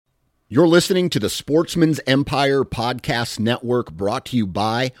You're listening to the Sportsman's Empire Podcast Network, brought to you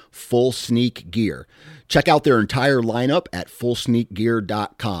by Full Sneak Gear. Check out their entire lineup at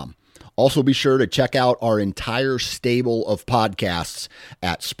fullsneakgear.com. Also be sure to check out our entire stable of podcasts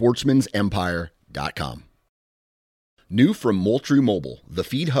at sportsmansempire.com. New from Moultrie Mobile, the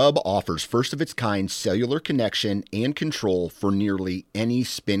Feed Hub offers first-of-its-kind cellular connection and control for nearly any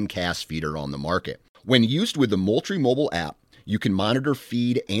spin cast feeder on the market. When used with the Moultrie Mobile app, you can monitor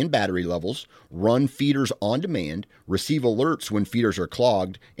feed and battery levels, run feeders on demand, receive alerts when feeders are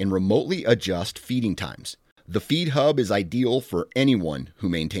clogged, and remotely adjust feeding times. The Feed Hub is ideal for anyone who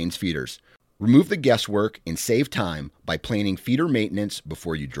maintains feeders. Remove the guesswork and save time by planning feeder maintenance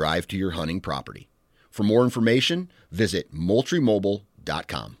before you drive to your hunting property. For more information, visit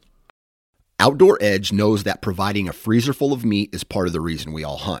MoultrieMobile.com. Outdoor Edge knows that providing a freezer full of meat is part of the reason we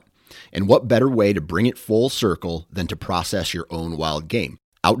all hunt. And what better way to bring it full circle than to process your own wild game?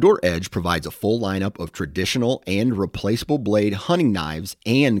 Outdoor Edge provides a full lineup of traditional and replaceable blade hunting knives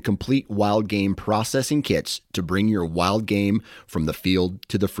and complete wild game processing kits to bring your wild game from the field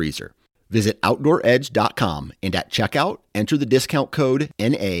to the freezer. Visit OutdoorEdge.com and at checkout, enter the discount code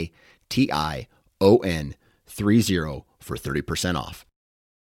NATION30 for 30% off.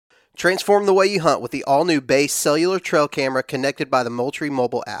 Transform the way you hunt with the all-new Base cellular trail camera connected by the Moultrie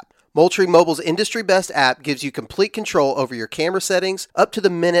mobile app. Moultrie Mobile's industry-best app gives you complete control over your camera settings,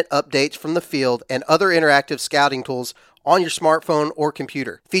 up-to-the-minute updates from the field, and other interactive scouting tools on your smartphone or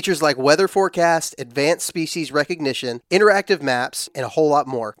computer. Features like weather forecast, advanced species recognition, interactive maps, and a whole lot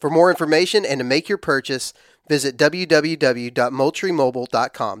more. For more information and to make your purchase, visit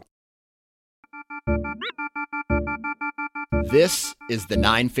www.moultriemobile.com. This is the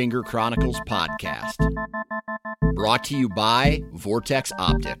Nine Finger Chronicles podcast, brought to you by Vortex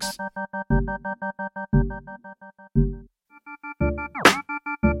Optics.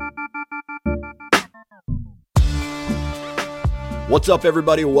 What's up,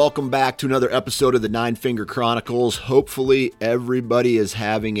 everybody? Welcome back to another episode of the Nine Finger Chronicles. Hopefully everybody is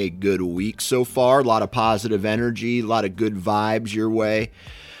having a good week so far. A lot of positive energy, a lot of good vibes your way.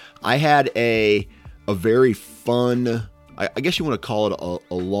 I had a very fun, I guess you want to call it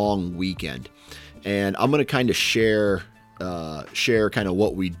a long weekend. And I'm going to kind of share kind of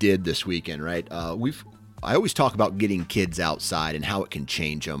what we did this weekend, right? I always talk about getting kids outside and how it can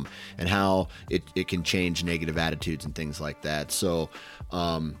change them and how it can change negative attitudes and things like that. So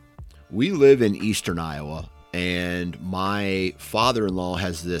we live in eastern Iowa, and my father-in-law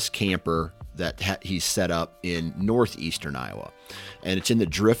has this camper that he's set up in northeastern Iowa. And it's in the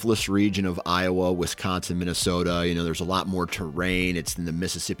driftless region of Iowa, Wisconsin, Minnesota. You know, there's a lot more terrain. It's in the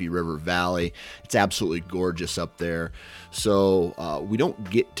Mississippi River Valley. It's absolutely gorgeous up there. So we don't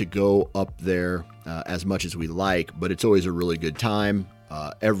get to go up there as much as we like, but it's always a really good time.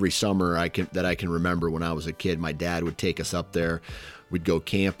 Every summer I can remember when I was a kid, my dad would take us up there. We'd go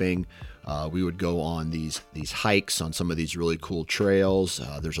camping. We would go on these hikes on some of these really cool trails.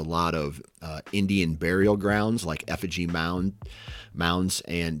 There's a lot of Indian burial grounds like effigy mounds,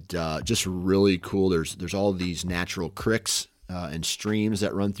 and just really cool. There's all these natural creeks and streams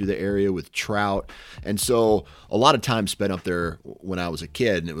that run through the area with trout. And so a lot of time spent up there when I was a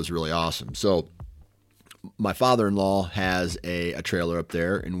kid, and it was really awesome. So my father-in-law has a trailer up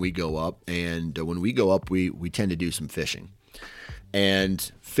there, and we go up. And when we go up, we tend to do some fishing.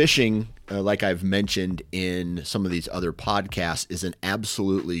 And fishing, like I've mentioned in some of these other podcasts, is an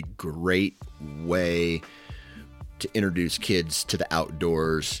absolutely great way to introduce kids to the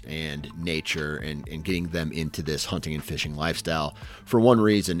outdoors and nature and getting them into this hunting and fishing lifestyle for one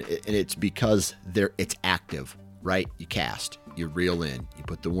reason, and it's because it's active, right? You cast, you reel in, you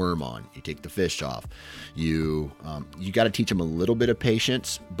put the worm on, you take the fish off. You got to teach them a little bit of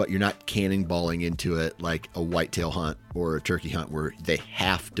patience, but you're not cannonballing into it like a whitetail hunt or a turkey hunt where they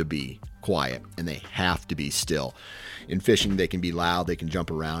have to be quiet and they have to be still. In fishing, they can be loud, they can jump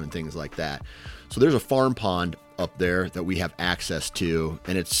around and things like that. So there's a farm pond up there that we have access to,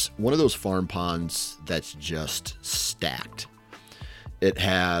 and it's one of those farm ponds that's just stacked. It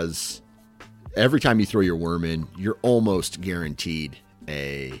has, every time you throw your worm in, you're almost guaranteed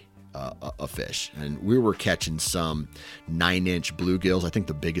a fish. And we were catching some 9-inch bluegills. I think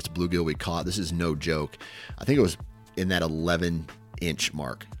the biggest bluegill we caught, this is no joke, I think it was in that 11-inch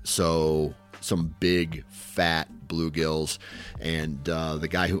mark. So some big fat bluegills. And the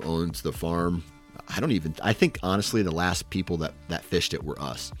guy who owns the farm, I think honestly the last people that fished it were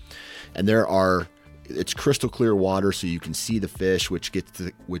us. And it's crystal clear water, so you can see the fish, which gets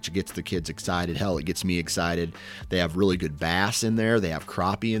the kids excited. Hell, it gets me excited. They have really good bass in there. They have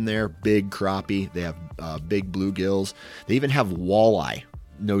crappie in there, big crappie. They have big bluegills. They even have walleye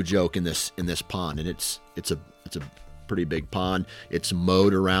no joke in this pond, and it's a pretty big pond. It's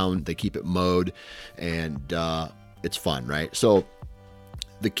mowed around. They keep it mowed, and it's fun, right? So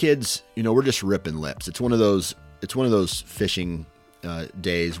the kids, we're just ripping lips. It's one of those fishing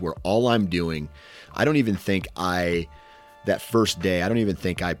days where all I'm doing, I don't even think that first day, I don't even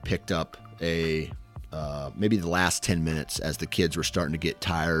think I picked up maybe the last 10 minutes as the kids were starting to get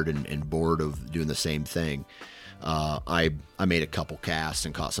tired and bored of doing the same thing. I made a couple casts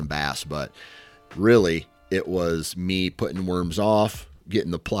and caught some bass, but really it was me putting worms off,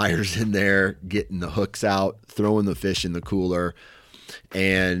 getting the pliers in there, getting the hooks out, throwing the fish in the cooler,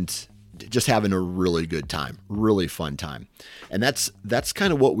 and just having a really good time, really fun time. And that's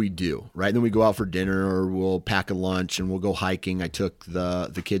kind of what we do, right? Then we go out for dinner, or we'll pack a lunch and we'll go hiking. I took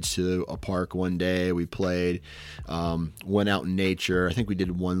the kids to a park one day. We played, went out in nature. I think we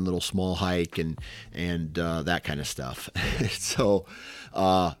did one little small hike and that kind of stuff. So,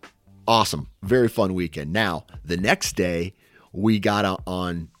 awesome. Very fun weekend. Now, the next day we got out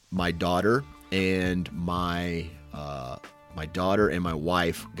on my daughter and my daughter and my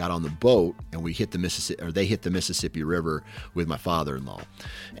wife got on the boat, and we hit the Mississippi, or they hit the Mississippi River with my father-in-law.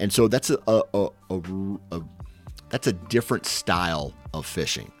 And so that's a different style of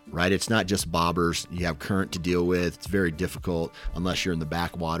fishing, right? It's not just bobbers. You have current to deal with. It's very difficult unless you're in the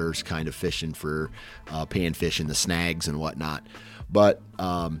backwaters kind of fishing for panfish and the snags and whatnot. But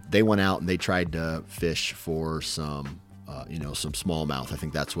they went out and they tried to fish for some smallmouth. I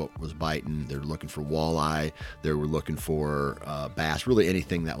think that's what was biting. They're looking for walleye. They were looking for bass, really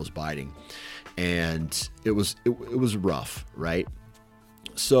anything that was biting. And it was rough, right?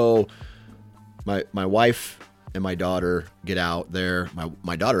 So my wife and my daughter get out there.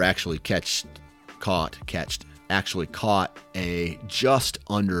 My daughter actually caught a just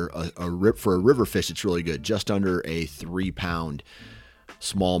under for a river fish. It's really good. Just under a 3-pound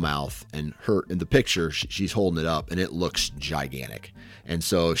smallmouth, and in the picture she's holding it up and it looks gigantic. And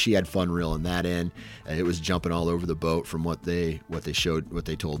so she had fun reeling that in, and it was jumping all over the boat from what they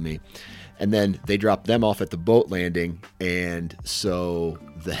told me. And then they dropped them off at the boat landing, and so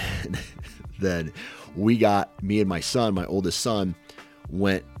then me and my son, my oldest son,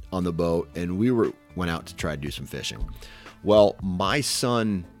 went on the boat, and went out to try to do some fishing. Well, my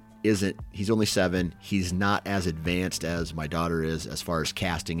son he's only 7. He's not as advanced as my daughter is as far as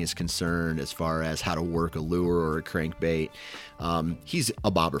casting is concerned, as far as how to work a lure or a crankbait. He's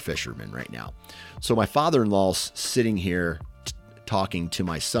a bobber fisherman right now. So my father-in-law's sitting here talking to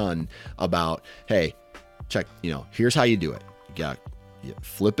my son about, hey, check, here's how you do it. You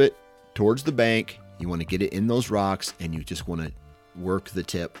flip it towards the bank. You want to get it in those rocks, and you just want to work the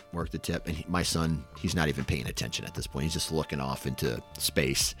tip. And my son, he's not even paying attention at this point. He's just looking off into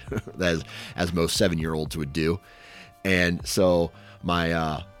space as most 7-year-olds would do. And so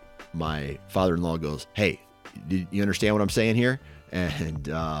my father-in-law goes, hey, do you understand what I'm saying here? And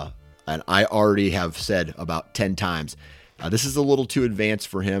I already have said about 10 times, this is a little too advanced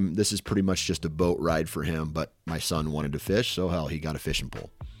for him. This is pretty much just a boat ride for him. But my son wanted to fish, so hell, he got a fishing pole.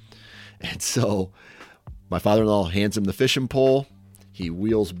 And so my father-in-law hands him the fishing pole. He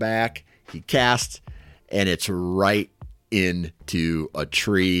wheels back, he casts, and it's right into a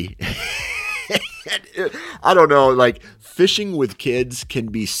tree. I don't know, like, fishing with kids can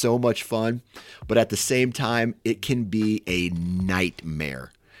be so much fun, but at the same time, it can be a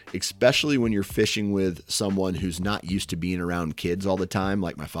nightmare, especially when you're fishing with someone who's not used to being around kids all the time,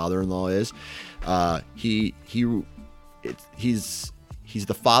 like my father-in-law is. He's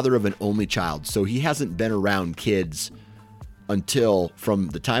the father of an only child, so he hasn't been around kids from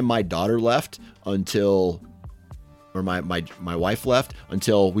the time my daughter left or my wife left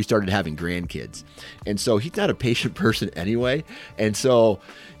until we started having grandkids. And so he's not a patient person anyway. And so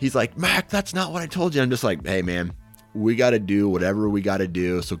he's like, Mac, that's not what I told you. I'm just like, hey man, we got to do whatever we got to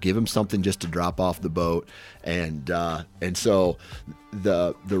do. So give him something just to drop off the boat. And so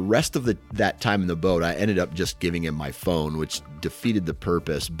the rest of that time in the boat, I ended up just giving him my phone, which defeated the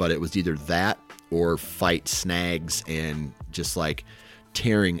purpose, but it was either that or fight snags and just like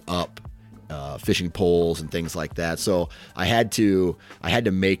tearing up fishing poles and things like that. So I had to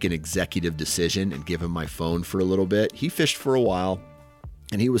make an executive decision and give him my phone for a little bit. He fished for a while,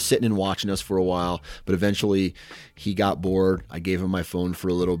 and he was sitting and watching us for a while, but eventually he got bored. I gave him my phone for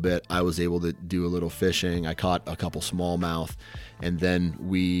a little bit. I was able to do a little fishing. I caught a couple smallmouth, and then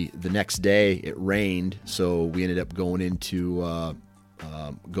the next day it rained, so we ended up going into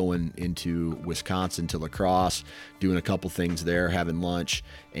Wisconsin to La Crosse, doing a couple things there, having lunch,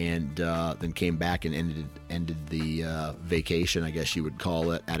 and then came back and ended the vacation, I guess you would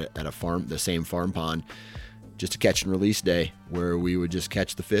call it, at a farm, the same farm pond, just a catch and release day where we would just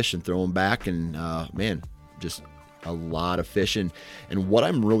catch the fish and throw them back. And just a lot of fishing. And what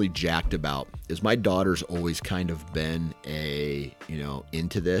I'm really jacked about is my daughter's always kind of been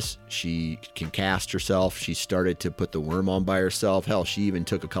into this. She can cast herself. She started to put the worm on by herself. Hell, she even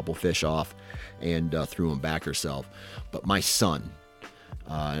took a couple fish off and threw them back herself. But my son,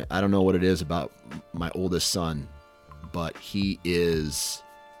 I don't know what it is about my oldest son, but he's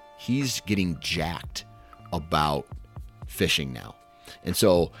getting jacked about fishing now. And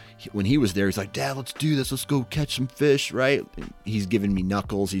so when he was there, he's like, Dad, let's do this. Let's go catch some fish, right? And he's giving me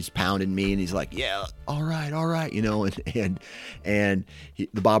knuckles. He's pounding me, and he's like, yeah, all right. And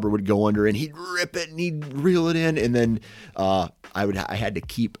the bobber would go under, and he'd rip it, and he'd reel it in. And then I had to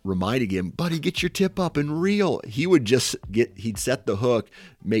keep reminding him, buddy, get your tip up and reel. He would he'd set the hook,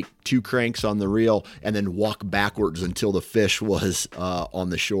 make 2 cranks on the reel, and then walk backwards until the fish was on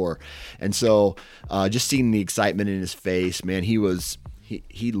the shore. And so just seeing the excitement in his face, man, he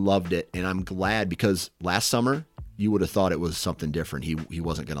loved it. And I'm glad, because last summer you would have thought it was something different. He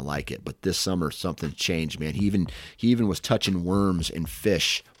wasn't going to like it, but this summer something changed, man. He even was touching worms and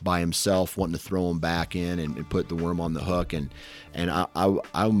fish by himself, wanting to throw them back in and put the worm on the hook. And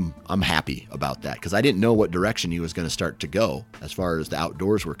I'm happy about that, because I didn't know what direction he was going to start to go as far as the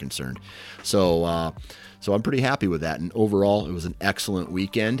outdoors were concerned. So I'm pretty happy with that. And overall, it was an excellent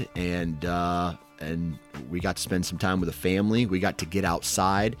weekend, and we got to spend some time with the family. We got to get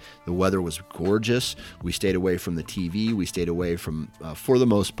outside. The weather was gorgeous. We stayed away from the TV. We stayed away from, for the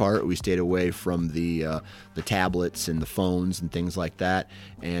most part, we stayed away from the tablets and the phones and things like that,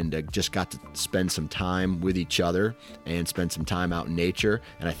 and just got to spend some time with each other and spend some time out in nature.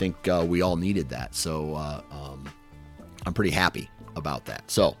 And I think we all needed that. So I'm pretty happy about that.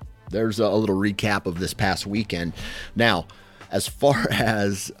 So there's a little recap of this past weekend. Now, as far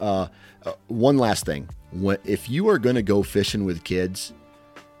as one last thing, if you are going to go fishing with kids,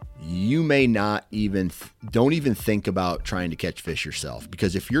 you may not don't even think about trying to catch fish yourself,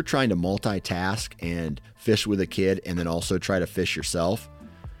 because if you're trying to multitask and fish with a kid and then also try to fish yourself,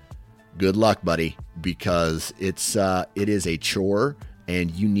 good luck, buddy, because it is a chore,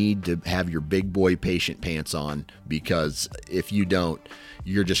 and you need to have your big boy patient pants on, because if you don't,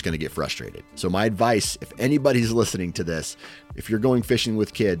 you're just going to get frustrated. So my advice, if anybody's listening to this, if you're going fishing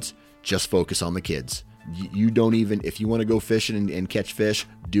with kids, just focus on the kids. If you want to go fishing and catch fish,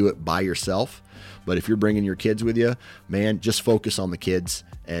 do it by yourself. But if you're bringing your kids with you, man, just focus on the kids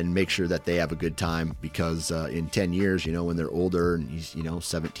and make sure that they have a good time, because in 10 years, when they're older and he's,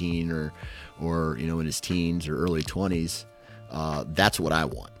 17 or in his teens or early 20s, that's what I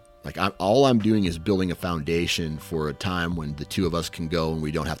want. Like all I'm doing is building a foundation for a time when the two of us can go and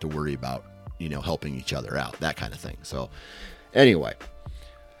we don't have to worry about, helping each other out, that kind of thing. So anyway,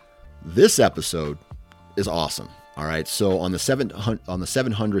 this episode is awesome. All right. So on the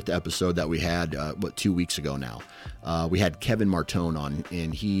 700th episode that we had, 2 weeks ago now, we had Kevin Martone on,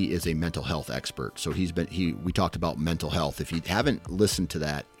 and he is a mental health expert. So we talked about mental health. If you haven't listened to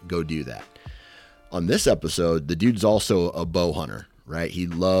that, go do that. On this episode, the dude's also a bow hunter, right? He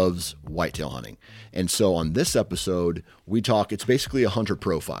loves whitetail hunting. And so on this episode, it's basically a hunter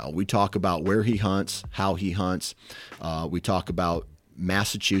profile. We talk about where he hunts, how he hunts. We talk about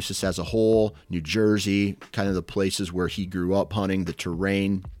Massachusetts as a whole, New Jersey, kind of the places where he grew up hunting, the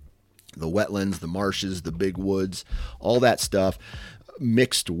terrain, the wetlands, the marshes, the big woods, all that stuff,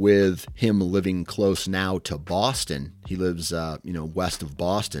 mixed with him living close now to Boston. He lives, west of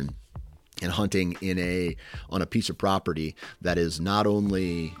Boston, and hunting on a piece of property that is not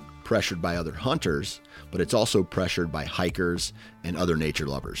only pressured by other hunters, but it's also pressured by hikers and other nature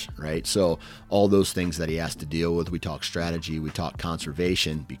lovers, right? So all those things that he has to deal with. We talk strategy, we talk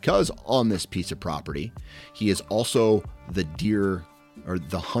conservation, because on this piece of property, he is also the deer or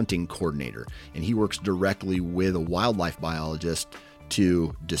the hunting coordinator, and he works directly with a wildlife biologist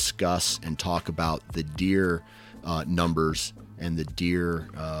to discuss and talk about the deer numbers and the deer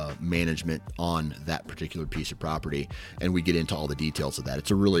management on that particular piece of property. And we get into all the details of that.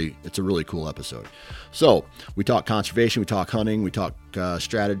 It's a really cool episode. So we talk conservation, we talk hunting, we talk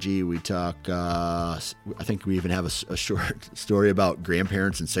strategy, we talk, I think we even have a short story about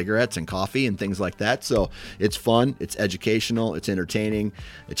grandparents and cigarettes and coffee and things like that. So it's fun, it's educational, it's entertaining,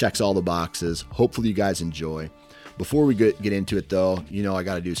 it checks all the boxes. Hopefully you guys enjoy. Before we get into it though, I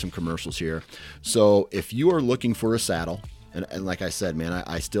got to do some commercials here. So if you are looking for a saddle, and like I said, man,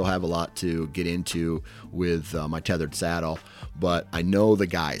 I still have a lot to get into with my Tethered saddle, but I know the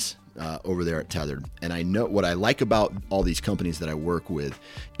guys over there at Tethered, and I know what I like about all these companies that I work with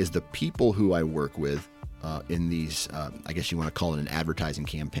is the people who I work with in these, I guess you want to call it an advertising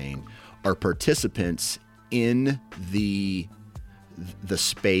campaign, are participants in the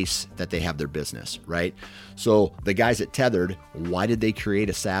space that they have their business, right? So the guys at Tethered, why did they create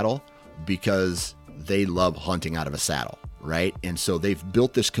a saddle? Because they love hunting out of a saddle, right? And so they've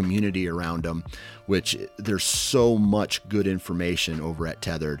built this community around them, which there's so much good information over at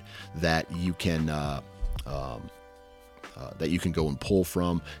Tethered that you can go and pull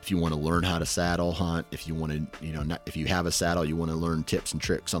from. If you want to learn how to saddle hunt, if you want to, if you have a saddle, you want to learn tips and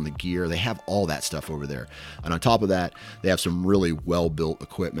tricks on the gear, they have all that stuff over there. And on top of that, they have some really well-built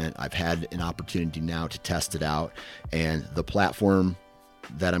equipment. I've had an opportunity now to test it out, and the platform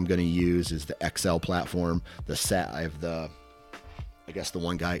that I'm going to use is the XL platform. I have the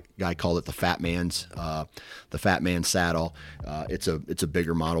one guy called it the Fat Man saddle. It's a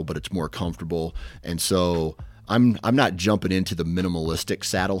bigger model, but it's more comfortable. And so I'm not jumping into the minimalistic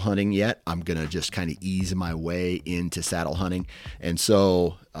saddle hunting yet. I'm going to just kind of ease my way into saddle hunting. And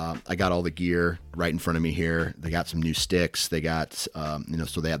so I got all the gear right in front of me here. They got some new sticks. They got,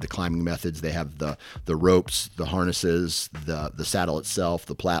 so they have the climbing methods. They have the ropes, the harnesses, the saddle itself,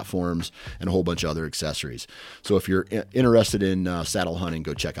 the platforms, and a whole bunch of other accessories. So if you're interested in saddle hunting,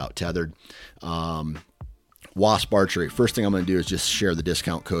 go check out Tethered. Wasp Archery. First thing I'm going to do is just share the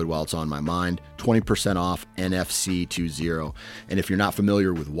discount code while it's on my mind. 20% off NFC20. And if you're not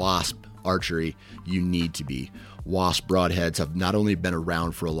familiar with Wasp Archery, you need to be. Wasp broadheads have not only been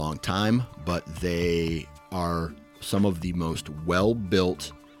around for a long time, but they are some of the most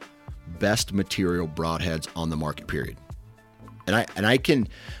well-built, best material broadheads on the market, period. And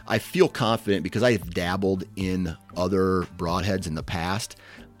I feel confident because I have dabbled in other broadheads in the past,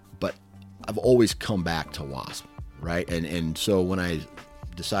 but I've always come back to Wasp, right? And so when I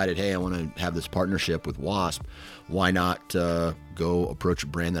decided, hey, I want to have this partnership with Wasp, why not go approach a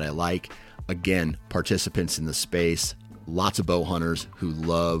brand that I like? Again, participants in the space, lots of bow hunters who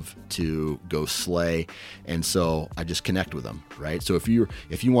love to go slay, and so I just connect with them, right? So if you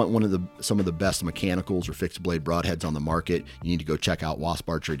want some of the best mechanicals or fixed blade broadheads on the market, you need to go check out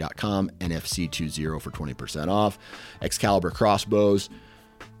wasparchery.com, NFC20 for 20% off. Excalibur crossbows,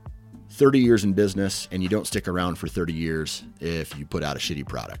 30 years in business, and you don't stick around for 30 years if you put out a shitty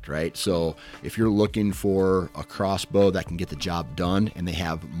product, right? So if you're looking for a crossbow that can get the job done, and they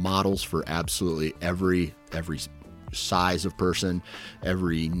have models for absolutely every size of person,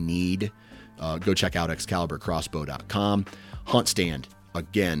 every need, go check out excaliburcrossbow.com. Hunt Stand,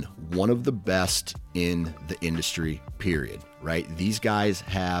 again, one of the best in the industry, period, right? These guys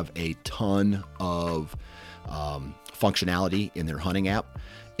have a ton of functionality in their hunting app.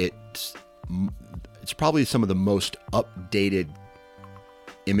 It's probably some of the most updated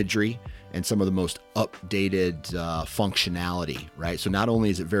imagery and some of the most updated functionality, right? So not only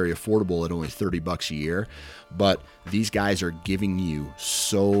is it very affordable at only $30 a year, but these guys are giving you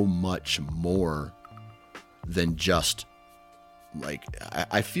so much more than just like,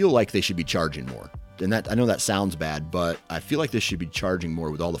 I feel like they should be charging more. And that, I know that sounds bad, but I feel like they should be charging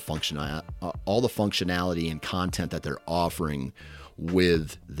more with all the functionality and content that they're offering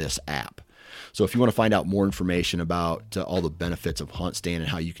with this app. So if you want to find out more information about all the benefits of Hunt Stand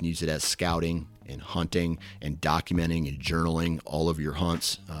and how you can use it as scouting and hunting and documenting and journaling all of your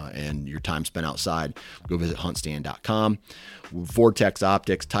hunts and your time spent outside, go visit huntstand.com. Vortex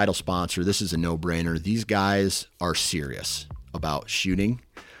Optics, title sponsor. This is a no-brainer. These guys are serious about shooting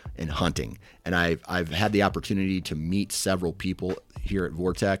and hunting. And I've had the opportunity to meet several people here at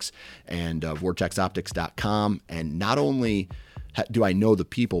Vortex and vortexoptics.com. And not only do I know the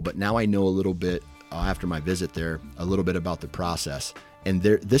people, but now I know a little bit after my visit there, a little bit about the process. And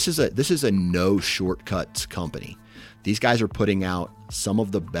this is a no shortcuts company. These guys are putting out some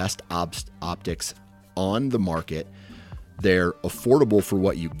of the best optics on the market. They're affordable for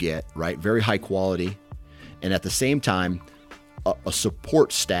what you get, right? Very high quality. And at the same time, a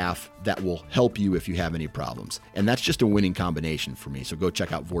support staff that will help you if you have any problems. And that's just a winning combination for me. So go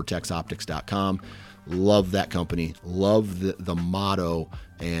check out vortexoptics.com. Love that company. Love the motto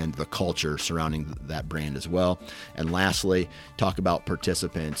and the culture surrounding that brand as well. And lastly, talk about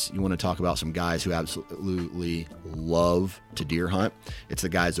participants. You want to talk about some guys who absolutely love to deer hunt. It's the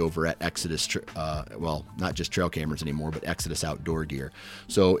guys over at Exodus, not just trail cameras anymore, but Exodus Outdoor Gear.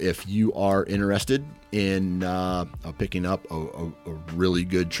 So if you are interested in picking up a really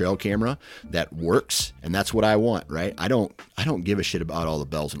good trail camera that works, and that's what I want, right? I don't give a shit about all the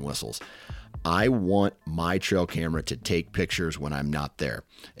bells and whistles. I want my trail camera to take pictures when I'm not there.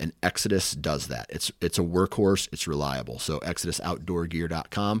 And Exodus does that. It's a workhorse. It's reliable. So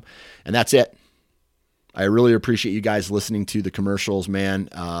ExodusOutdoorGear.com. And that's it. I really appreciate you guys listening to the commercials, man.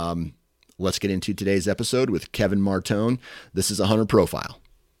 Let's get into today's episode with Kevin Martone. This is a Hunter Profile.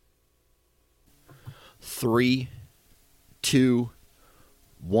 3, 2,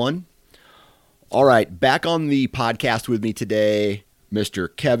 1. All right, back on the podcast with me today, Mr.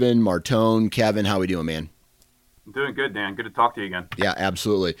 Kevin Martone. Kevin, how we doing, man? I'm doing good, Dan. Good to talk to you again. Yeah,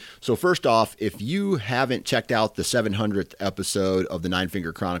 absolutely. So first off, if you haven't checked out the 700th episode of the Nine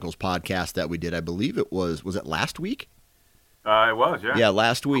Finger Chronicles podcast that we did, I believe it was it last week? It was, yeah. Yeah,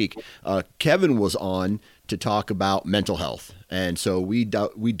 last week. Kevin was on to talk about mental health. And so we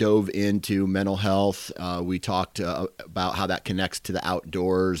dove into mental health. We talked about how that connects to the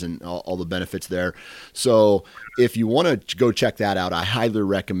outdoors and all the benefits there. So if you want to go check that out, I highly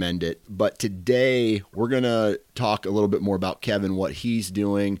recommend it. But today we're going to talk a little bit more about Kevin, what he's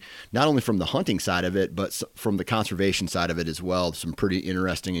doing, not only from the hunting side of it, but from the conservation side of it as well. Some pretty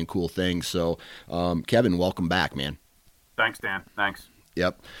interesting and cool things. So Kevin, welcome back, man. Thanks, Dan. Thanks.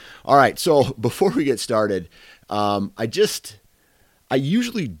 Yep. All right. So before we get started, I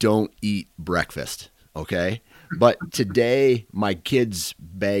usually don't eat breakfast. Okay. But today my kids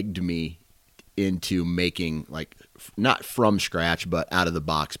begged me into making, like, not from scratch, but out of the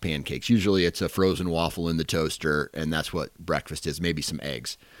box pancakes. Usually it's a frozen waffle in the toaster, and that's what breakfast is. Maybe some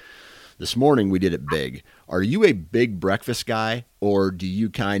eggs. This morning we did it big. Are you a big breakfast guy, or do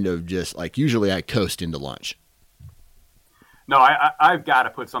you kind of just, like, usually I coast into lunch? No, I've got to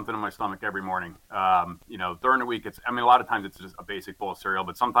put something in my stomach every morning. During the week, a lot of times it's just a basic bowl of cereal,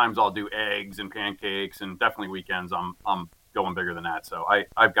 but sometimes I'll do eggs and pancakes, and definitely weekends I'm going bigger than that. So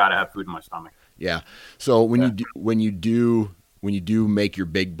I've got to have food in my stomach. Yeah. So when you do make your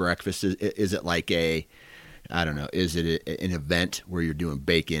big breakfast, is it like is it an event where you're doing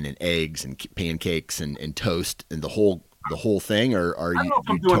bacon and eggs and pancakes and toast and the whole thing, or are I don't know if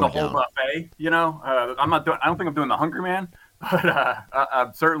I'm doing the whole buffet? I don't think I'm doing the Hungry Man. But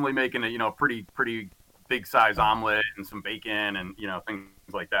I'm certainly making a pretty big size omelet and some bacon and things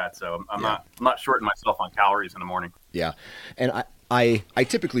like that. So I'm not shorting myself on calories in the morning. Yeah, and I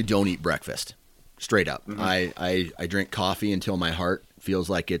typically don't eat breakfast straight up. Mm-hmm. I drink coffee until my heart feels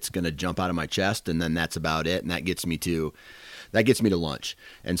like it's going to jump out of my chest, and then that's about it. And that gets me to lunch.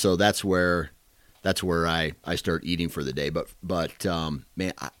 And so that's where I start eating for the day. But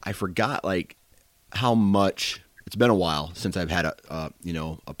man, I forgot, like, how much. It's been a while since I've had a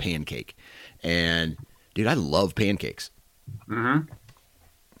pancake, and dude, I love pancakes. Mm-hmm.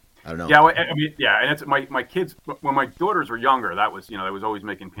 I don't know. Yeah, and it's my kids. When my daughters were younger, that was I was always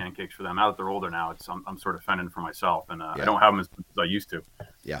making pancakes for them. Now that they're older now, I'm sort of fending for myself, and I don't have them as I used to.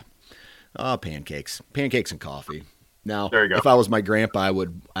 Yeah, pancakes and coffee. Now, there you go. If I was my grandpa,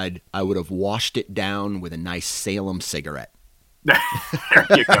 I would have washed it down with a nice Salem cigarette. There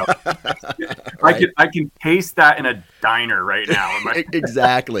you go. Right? I can taste that in a diner right now.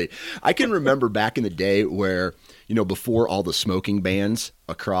 Exactly. I can remember back in the day where, before all the smoking bans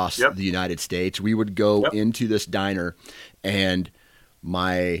across the United States, we would go into this diner, and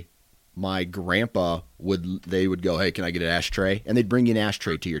my grandpa would go, "Hey, can I get an ashtray?" And they'd bring you an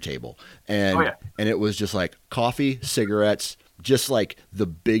ashtray to your table. And and it was just like coffee, cigarettes, just like the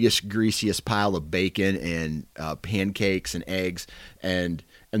biggest, greasiest pile of bacon and pancakes and eggs. And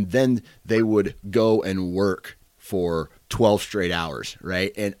then they would go and work for 12 straight hours,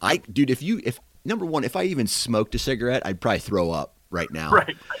 right? And if number one, if I even smoked a cigarette, I'd probably throw up right now.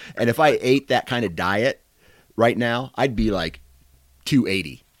 Right. And if I ate that kind of diet right now, I'd be like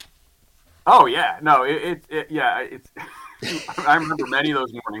 280. Oh yeah, no, it's I remember many of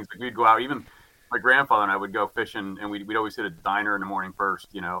those mornings. Like, we'd go out, even my grandfather and I would go fishing, and we'd always hit a diner in the morning first,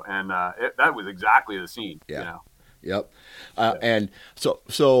 and that was exactly the scene. Yeah. Yep. And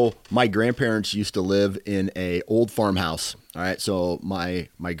so my grandparents used to live in a old farmhouse. All right. So my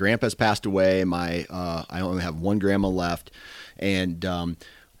grandpa's passed away. I only have one grandma left, and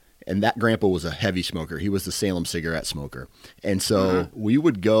that grandpa was a heavy smoker. He was the Salem cigarette smoker. And so we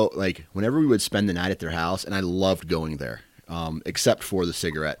would go, like, whenever we would spend the night at their house, and I loved going there, except for the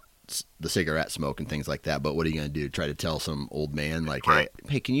cigarette smoke and things like that. But what are you going to do? Try to tell some old man, like,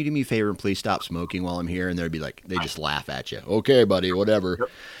 hey, can you do me a favor and please stop smoking while I'm here? And they'd be like, they just laugh at you. Okay, buddy, whatever. Yep.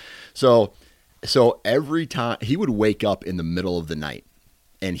 So every time he would wake up in the middle of the night,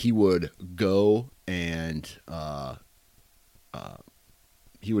 and he would go and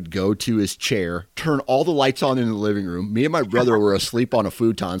he would go to his chair, turn all the lights on in the living room. Me and my brother were asleep on a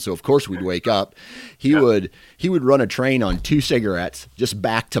futon, so of course we'd wake up. He would run a train on 2 cigarettes just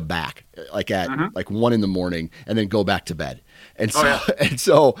back to back, like at like 1 in the morning, and then go back to bed. And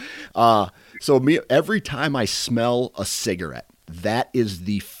so so me, every time I smell a cigarette, that is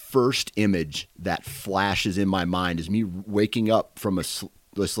the first image that flashes in my mind, is me waking up from a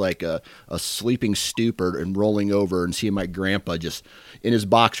sleeping stupor and rolling over and seeing my grandpa just in his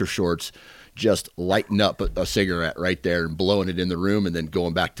boxer shorts, just lighting up a cigarette right there and blowing it in the room and then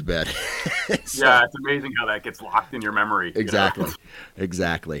going back to bed. So, yeah, it's amazing how that gets locked in your memory. Exactly.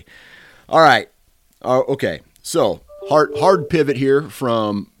 Exactly. All right. Okay. So hard pivot here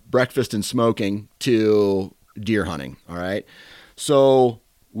from breakfast and smoking to deer hunting. All right. So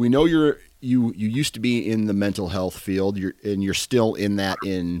we know you used to be in the mental health field, you're still in that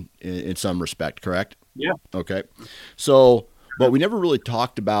in some respect, correct? Yeah. Okay. So, but we never really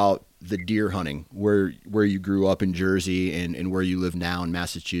talked about the deer hunting where you grew up in Jersey and where you live now in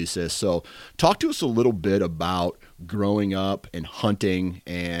Massachusetts. So talk to us a little bit about growing up and hunting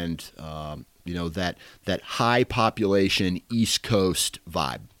and, that high population East Coast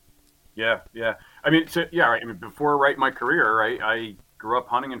vibe. Yeah. Yeah. I mean, so yeah, right. I mean, before my career, right, I grew up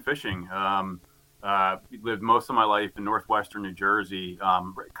hunting and fishing. Lived most of my life in northwestern New Jersey,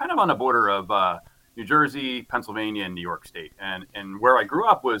 kind of on the border of New Jersey, Pennsylvania, and New York State. And where I grew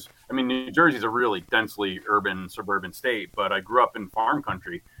up was, I mean, New Jersey is a really densely urban, suburban state, but I grew up in farm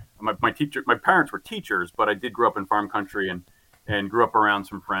country. My parents were teachers, but I did grow up in farm country and grew up around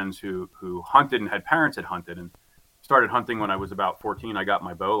some friends who hunted and had parents that hunted, and started hunting when I was about 14. I got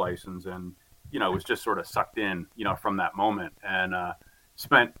my bow license and, was just sort of sucked in, from that moment, and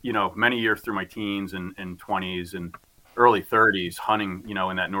spent, many years through my teens and 20s and early 30s hunting,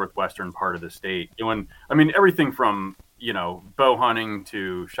 in that northwestern part of the state, doing, I mean, everything from, bow hunting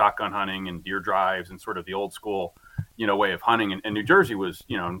to shotgun hunting and deer drives and sort of the old school, way of hunting. And New Jersey was,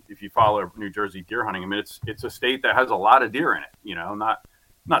 if you follow New Jersey deer hunting, I mean, it's a state that has a lot of deer in it,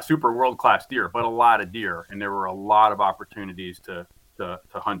 not super world-class deer, but a lot of deer. And there were a lot of opportunities to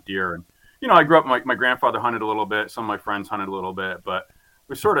hunt deer. And, I grew up, my grandfather hunted a little bit. Some of my friends hunted a little bit, but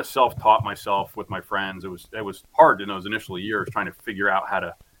I sort of self-taught myself with my friends. It was hard in those initial years trying to figure out how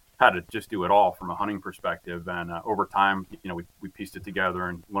to just do it all from a hunting perspective. And over time, we pieced it together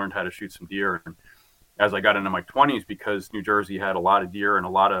and learned how to shoot some deer. And as I got into my 20s, because New Jersey had a lot of deer and a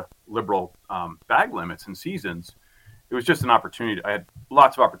lot of liberal bag limits and seasons, it was just an opportunity. I had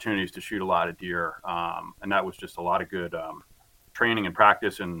lots of opportunities to shoot a lot of deer, and that was just a lot of good training and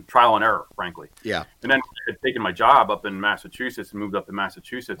practice and trial and error, frankly. Yeah. And then I had taken my job up in Massachusetts and moved up to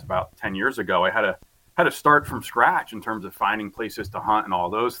Massachusetts about 10 years ago. I had to start from scratch in terms of finding places to hunt and all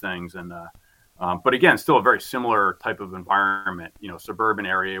those things. And but again, still a very similar type of environment, suburban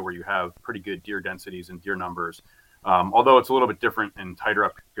area where you have pretty good deer densities and deer numbers. Although it's a little bit different and tighter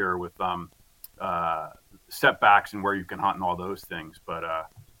up here with setbacks and where you can hunt and all those things, but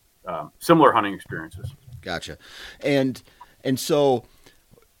similar hunting experiences. Gotcha. And so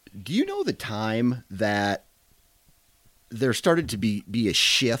do you know the time that there started to be a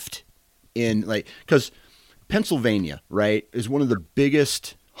shift in, like, because Pennsylvania, right, is one of the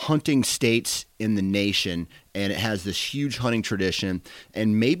biggest hunting states in the nation, and it has this huge hunting tradition,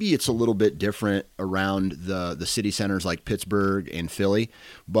 and maybe it's a little bit different around the city centers like Pittsburgh and Philly,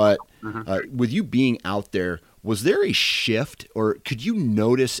 but with you being out there, was there a shift, or could you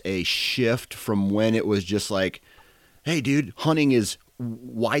notice a shift from when it was just like, hey, dude, hunting is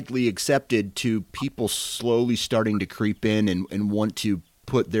widely accepted, to people slowly starting to creep in and want to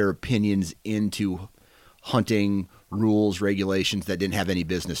put their opinions into hunting rules, regulations that didn't have any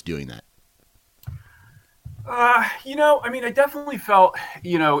business doing that? I mean, I definitely felt,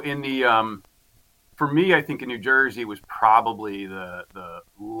 in the, for me, I think in New Jersey was probably the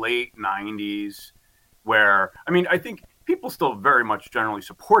late 90s where, I mean, I think people still very much generally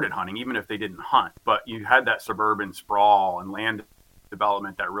supported hunting, even if they didn't hunt, but you had that suburban sprawl and land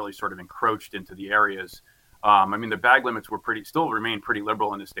development that really sort of encroached into the areas. I mean, the bag limits still remain pretty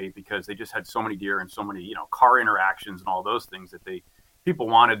liberal in the state because they just had so many deer and so many, car interactions and all those things that people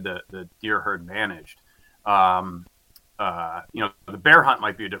wanted the deer herd managed. The bear hunt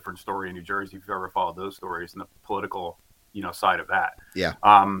might be a different story in New Jersey if you ever followed those stories and the political, side of that. Yeah.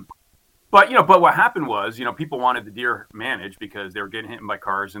 But what happened was, people wanted the deer managed because they were getting hit by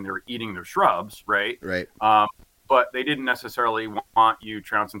cars and they were eating their shrubs, right? Right. But they didn't necessarily want you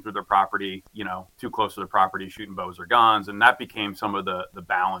trouncing through their property, too close to their property, shooting bows or guns. And that became some of the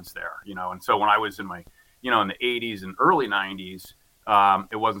balance there, And so when I was in my, in the 80s and early 90s,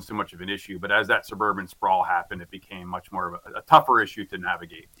 it wasn't so much of an issue. But as that suburban sprawl happened, it became much more of a tougher issue to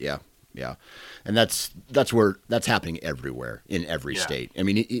navigate. Yeah. Yeah. And that's happening everywhere in every state. I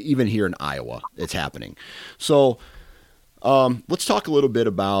mean, even here in Iowa, it's happening. So let's talk a little bit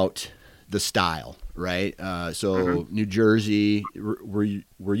about the style, right? New Jersey,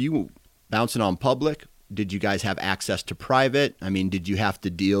 were you bouncing on public? Did you guys have access to private? I mean, did you have to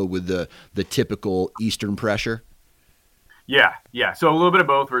deal with the typical Eastern pressure? Yeah. So a little bit of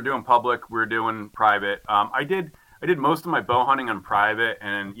both. We're doing public, we're doing private. I did most of my bow hunting on private,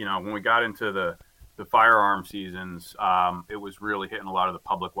 and when we got into the firearm seasons, it was really hitting a lot of the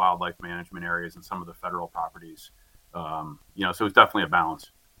public wildlife management areas and some of the federal properties. So it's definitely a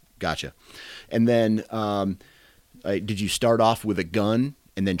balance. Gotcha. And then, did you start off with a gun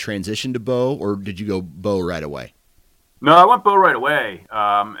and then transition to bow, or did you go bow right away? No, I went bow right away,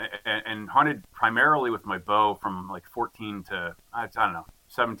 and hunted primarily with my bow from like 14 to, I don't know,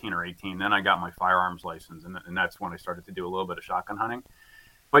 17 or 18. Then I got my firearms license, and that's when I started to do a little bit of shotgun hunting.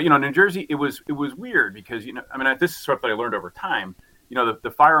 But New Jersey, it was weird because this is stuff that I learned over time.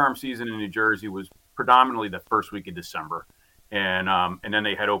 The firearm season in New Jersey was predominantly the first week of December, and then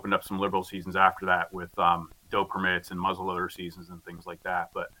they had opened up some liberal seasons after that with doe permits and muzzleloader seasons and things like that.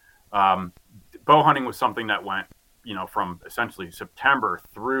 But bow hunting was something that went from essentially September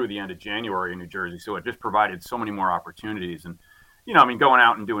through the end of January in New Jersey. So it just provided so many more opportunities. And, going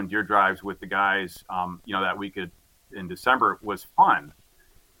out and doing deer drives with the guys, that week in December was fun.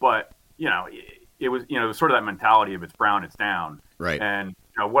 But, it was sort of that mentality of it's brown, it's down. Right. And,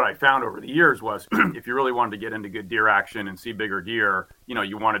 what I found over the years was if you really wanted to get into good deer action and see bigger deer,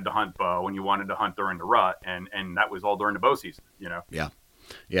 you wanted to hunt bow and you wanted to hunt during the rut. And that was all during the bow season, Yeah.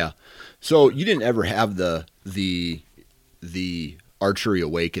 Yeah. So you didn't ever have the archery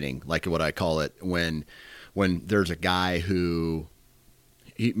awakening, like what I call it, when there's a guy who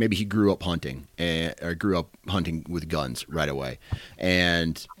maybe he grew up hunting or grew up hunting with guns right away,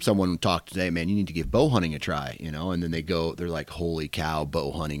 and someone talked today, man, you need to give bow hunting a try, and then they're like, holy cow,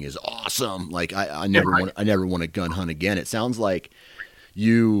 bow hunting is awesome. Like I never want to gun hunt again. It sounds like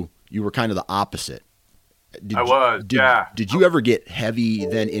you were kind of the opposite. Did you ever get heavy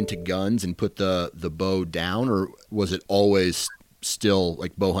then into guns and put the bow down, or was it always still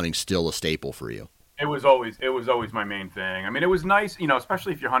like bow hunting still a staple for you? It was always my main thing. It was nice,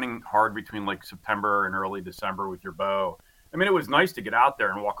 especially if you're hunting hard between like September and early December with your bow. It was nice to get out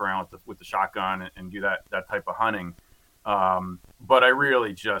there and walk around with the shotgun and do that type of hunting. But I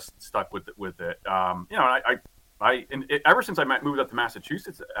really just stuck with it. Ever since I moved up to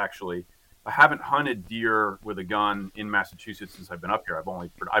Massachusetts, actually, I haven't hunted deer with a gun in Massachusetts since I've been up here. I've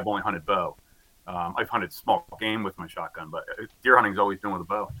only hunted bow. I've hunted small game with my shotgun, but deer hunting's always been with a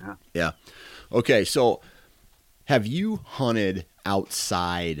bow. Yeah. Yeah. Okay. So have you hunted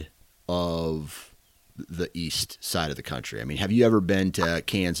outside of the east side of the country? Have you ever been to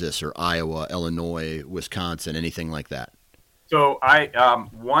Kansas or Iowa, Illinois, Wisconsin, anything like that? So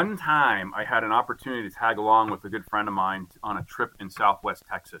one time I had an opportunity to tag along with a good friend of mine on a trip in Southwest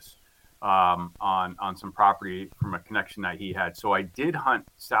Texas. On some property from a connection that he had. So I did hunt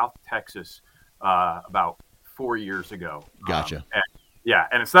South Texas about 4 years ago. Gotcha.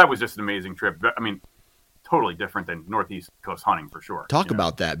 And so that was just an amazing trip. Totally different than Northeast Coast hunting for sure. Talk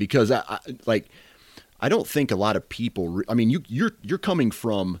about that, because I don't think a lot of people. You're coming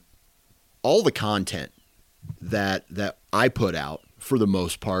from all the content that I put out for the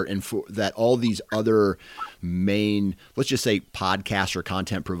most part, and for that all these other main, let's just say podcasts or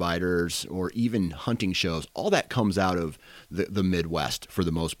content providers or even hunting shows, all that comes out of the Midwest for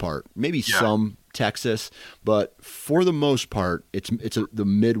the most part. Maybe some Texas, but for the most part, it's the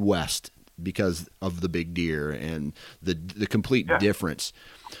Midwest because of the big deer and the complete difference.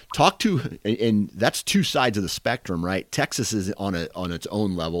 And that's two sides of the spectrum, right? Texas is on its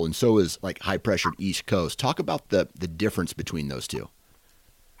own level, and so is like high pressured East Coast. Talk about the difference between those two.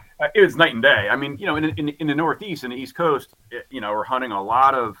 It was night and day. In the Northeast and the East Coast, we're hunting a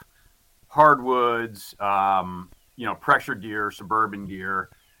lot of hardwoods, pressure deer, suburban deer.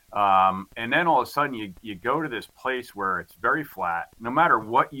 And then all of a sudden you go to this place where it's very flat. No matter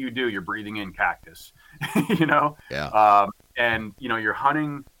what you do, you're breathing in cactus, Yeah. And, you're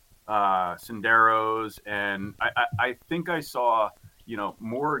hunting senderos. And I think I saw,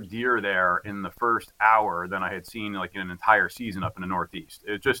 more deer there in the first hour than I had seen like in an entire season up in the Northeast.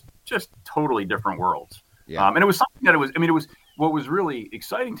 It's just totally different worlds. Yeah. And it was something that it was what was really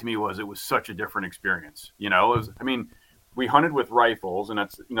exciting to me was it was such a different experience. We hunted with rifles, and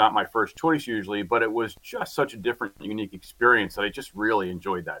that's not my first choice usually, but it was just such a different, unique experience that I just really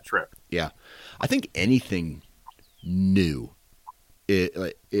enjoyed that trip. Yeah. I think anything new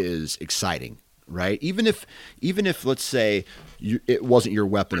is exciting, right? Even if let's say it wasn't your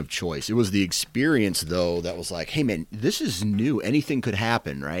weapon of choice, it was the experience though that was like, hey man, this is new. Anything could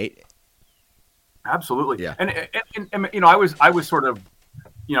happen, right? Absolutely. Yeah. And I was sort of,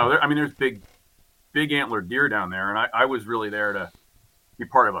 there's big antler deer down there, and I was really there to be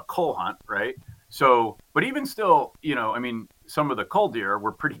part of a cull hunt, right? So, but even still, some of the cull deer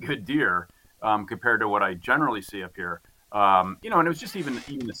were pretty good deer compared to what I generally see up here. And it was just even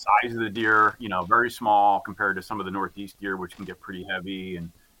the size of the deer, very small compared to some of the Northeast deer, which can get pretty heavy,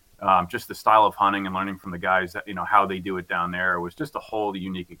 and just the style of hunting and learning from the guys that, how they do it down there was just a whole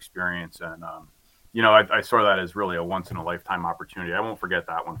unique experience. And, I saw that as really a once in a lifetime opportunity. I won't forget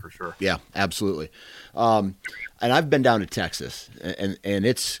that one for sure. Yeah, absolutely. And I've been down to Texas, and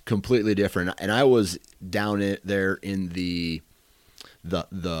it's completely different. And I was down there in the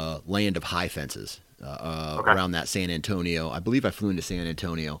land of high fences, around that San Antonio. I believe I flew into San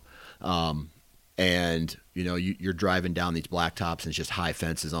Antonio. And you're driving down these blacktops and it's just high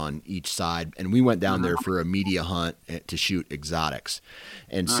fences on each side. And we went down there for a media hunt to shoot exotics.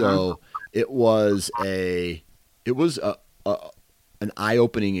 And so it was an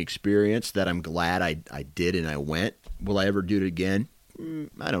eye-opening experience that I'm glad I did and I went. Will I ever do it again?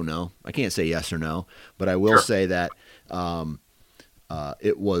 I don't know. I can't say yes or no, but I will say that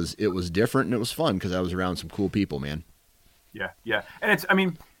it was different and it was fun because I was around some cool people, man. Yeah. And it's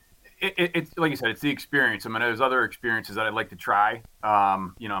like you said, it's the experience. I mean, there's other experiences that I'd like to try.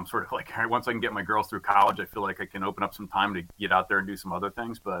 I'm sort of like, once I can get my girls through college, I feel like I can open up some time to get out there and do some other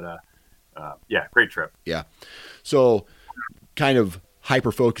things. But great trip. Yeah. So kind of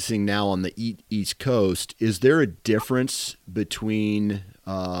hyper focusing now on the East Coast, is there a difference between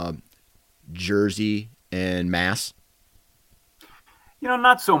Jersey and Mass?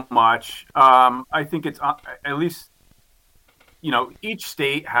 Not so much. I think it's at least, each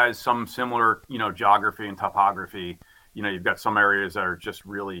state has some similar, geography and topography. You've got some areas that are just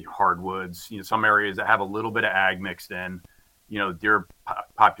really hardwoods, some areas that have a little bit of ag mixed in, deer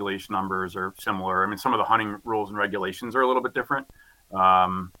population numbers are similar. I mean, some of the hunting rules and regulations are a little bit different.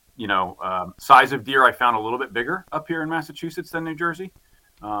 Size of deer I found a little bit bigger up here in Massachusetts than New Jersey.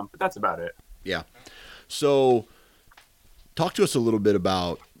 But that's about it. Yeah. So talk to us a little bit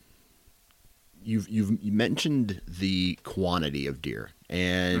about, you mentioned the quantity of deer,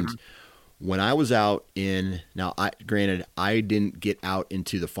 and when I was out granted I didn't get out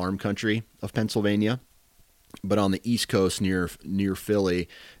into the farm country of Pennsylvania, but on the East Coast near Philly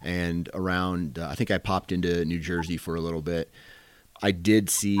and around, I think I popped into New Jersey for a little bit. I did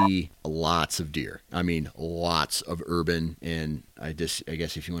see lots of deer. I mean, lots of urban, and I guess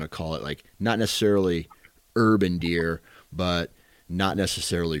if you want to call it, like, not necessarily urban deer, but not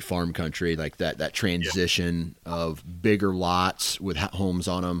necessarily farm country, like that transition of bigger lots with homes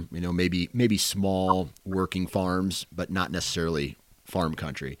on them, maybe small working farms, but not necessarily farm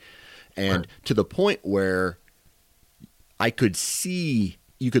country. And to the point where you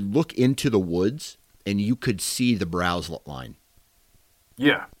could look into the woods and you could see the browse line.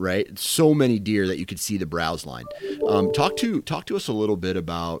 Yeah. Right. So many deer that you could see the browse line. Talk to us a little bit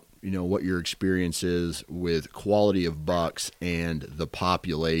about, what your experience is with quality of bucks and the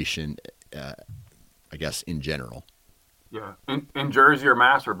population, I guess, in general. Yeah. In Jersey or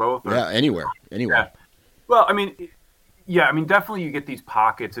Mass or both? Or? Yeah. Anywhere. Yeah. Well, I mean, definitely you get these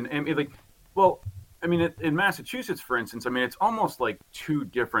pockets in Massachusetts, for instance, it's almost like two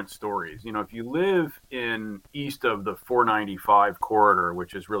different stories. If you live in east of the 495 corridor,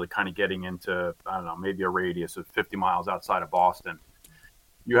 which is really kind of getting into, I don't know, maybe a radius of 50 miles outside of Boston,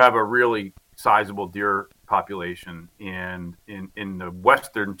 you have a really sizable deer population. And in the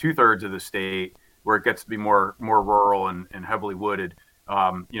western 2/3 of the state, where it gets to be more rural and heavily wooded,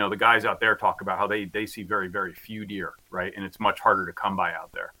 the guys out there talk about how they see very, very few deer, right? And it's much harder to come by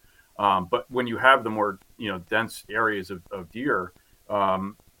out there. But when you have the more, dense areas of deer,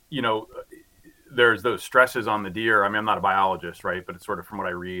 there's those stresses on the deer. I mean, I'm not a biologist, right? But it's sort of from what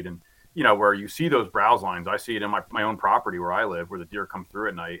I read. And, where you see those browse lines, I see it in my own property where I live, where the deer come through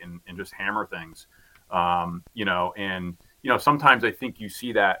at night and just hammer things. Sometimes I think you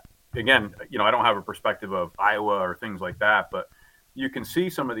see that, again, I don't have a perspective of Iowa or things like that, but you can see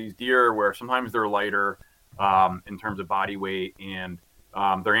some of these deer where sometimes they're lighter in terms of body weight and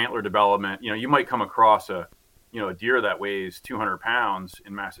their antler development. You might come across a deer that weighs 200 pounds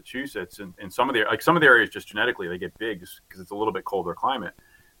in Massachusetts, and some of the areas just genetically they get big because it's a little bit colder climate.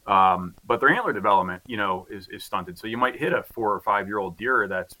 But their antler development, is stunted. So you might hit a 4 or 5 year old deer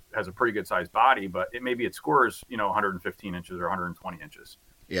that has a pretty good sized body, but it scores 115 inches or 120 inches.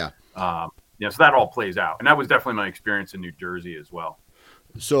 Yeah. So that all plays out, and that was definitely my experience in New Jersey as well.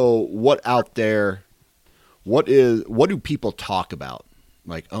 So what out there? What do people talk about?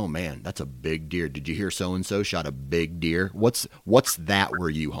 Like, oh man, that's a big deer. Did you hear so-and-so shot a big deer? What's that where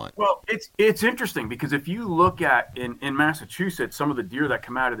you hunt? Well, it's interesting because if you look at in Massachusetts, some of the deer that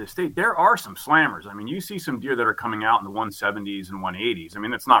come out of the state, there are some slammers. I mean, you see some deer that are coming out in the 170s and 180s. I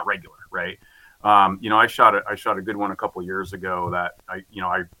mean, that's not regular, right? I shot a good one a couple years ago that I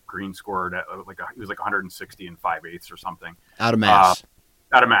green scored at it was like 160 and 5/8 or something Out of Mass.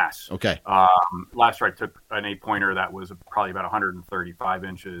 Out of Mass. Okay. Last year I took an 8-pointer that was probably about 135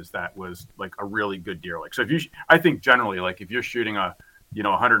 inches. That was like a really good deer. Like, so I think generally, like if you're shooting a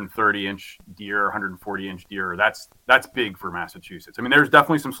 130-inch deer, 140-inch deer, that's big for Massachusetts. I mean, there's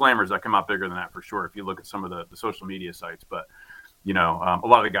definitely some slammers that come out bigger than that for sure. If you look at some of the social media sites, but a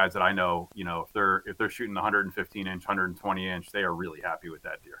lot of the guys that I know, if they're shooting the 115-inch, 120-inch, they are really happy with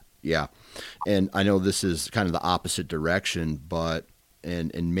that deer. Yeah, and I know this is kind of the opposite direction, but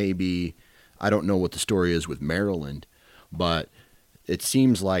and maybe I don't know what the story is with Maryland, but it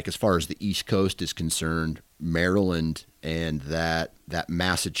seems like as far as the East Coast is concerned, Maryland and that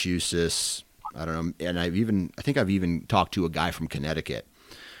Massachusetts, I don't know, and I think I've even talked to a guy from Connecticut.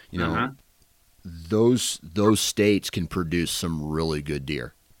 Those states can produce some really good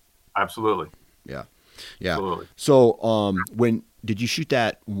deer. Absolutely. Yeah. Absolutely. So, when did you shoot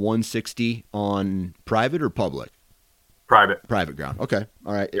that 160 on private or public? Private ground. Okay.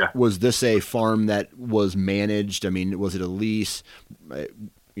 All right. Yeah. Was this a farm that was managed? I mean, was it a lease?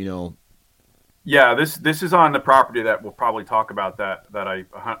 Yeah, this is on the property that we'll probably talk about that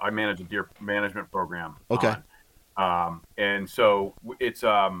I manage a deer management program. Okay. And so it's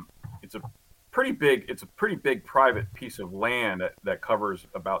a pretty big private piece of land that covers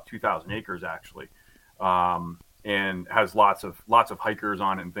about 2,000 acres actually, and has lots of hikers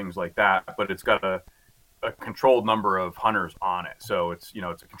on it and things like that. But it's got a controlled number of hunters on it, so it's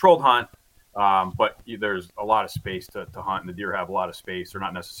a controlled hunt. But there's a lot of space to hunt, and the deer have a lot of space. They're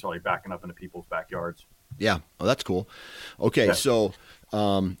not necessarily backing up into people's backyards. Yeah. Oh, that's cool. Okay. Yeah. So,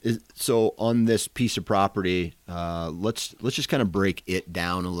 so on this piece of property, let's just kind of break it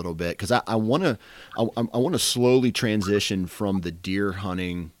down a little bit. Cause I want to slowly transition from the deer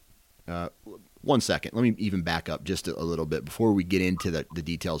hunting. 1 second. Let me even back up just a little bit before we get into the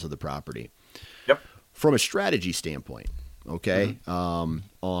details of the property. Yep. From a strategy standpoint. Okay. And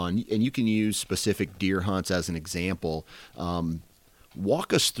you can use specific deer hunts as an example.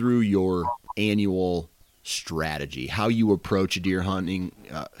 Walk us through your annual strategy, how you approach deer hunting,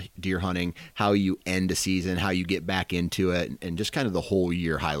 how you end a season, how you get back into it, and just kind of the whole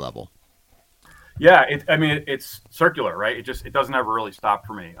year high level. Yeah. It's circular, right? It doesn't ever really stop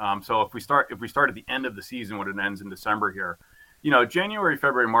for me. So if we start at the end of the season when it ends in December here, January,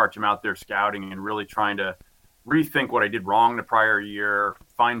 February, March, I'm out there scouting and really trying to rethink what I did wrong the prior year,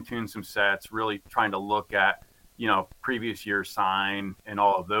 fine tune some sets, really trying to look at, previous year's sign and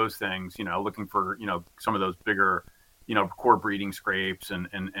all of those things, looking for, some of those bigger, core breeding scrapes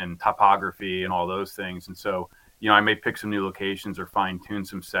and topography and all those things. And so, I may pick some new locations or fine tune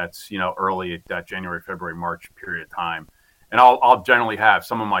some sets, early at that January, February, March period of time. And I'll generally have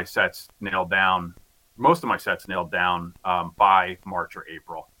some of my sets nailed down, most of my sets nailed down by March or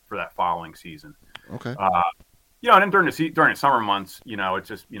April for that following season. Okay. And then during the summer months, it's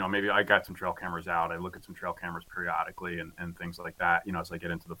just, maybe I got some trail cameras out. I look at some trail cameras periodically and things like that, as I get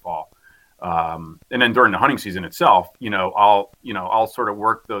into the fall. And then during the hunting season itself, I'll sort of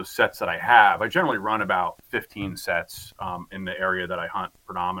work those sets that I have. I generally run about 15 sets in the area that I hunt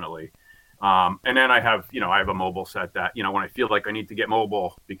predominantly. And then I have a mobile set that, when I feel like I need to get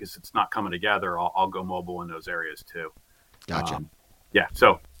mobile because it's not coming together, I'll go mobile in those areas too. Gotcha. Yeah.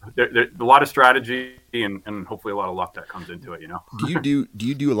 So there's a lot of strategy and hopefully a lot of luck that comes into it, Do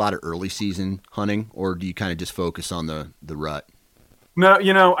you do a lot of early season hunting, or do you kind of just focus on the rut?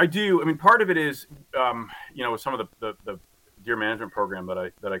 No, I do. I mean, part of it is, with some of the deer management program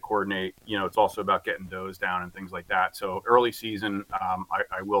that I coordinate, it's also about getting does down and things like that. So early season,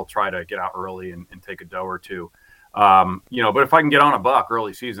 I will try to get out early and take a doe or two. But if I can get on a buck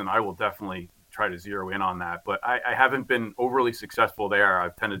early season, I will definitely try to zero in on that. But I haven't been overly successful there.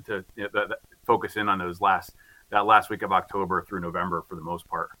 I've tended to focus in on that last week of October through November for the most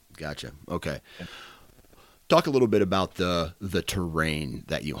part. Gotcha. Okay. Yeah. Talk a little bit about the terrain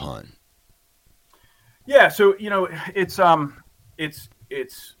that you hunt. Yeah, so it's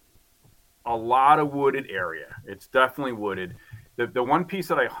a lot of wooded area. It's definitely wooded. The one piece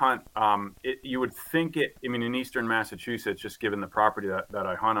that I hunt, you would think in eastern Massachusetts, just given the property that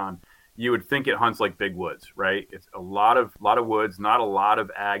I hunt on, you would think it hunts like big woods, right? It's a lot of woods, not a lot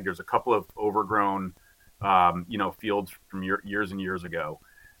of ag. There's a couple of overgrown, fields from years and years ago.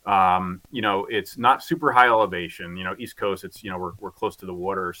 It's not super high elevation. East Coast, it's we're close to the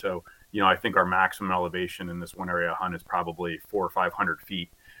water, so I think our maximum elevation in this one area I hunt is probably 400 or 500 feet.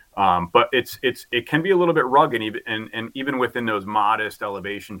 But it can be a little bit rugged, and even within those modest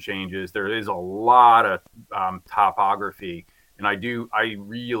elevation changes, there is a lot of topography And I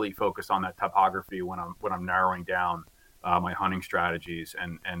really focus on that topography when I'm narrowing down my hunting strategies.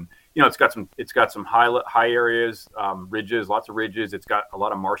 And it's got some high areas, ridges, lots of ridges. It's got a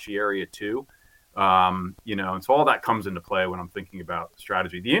lot of marshy area too. And so all that comes into play when I'm thinking about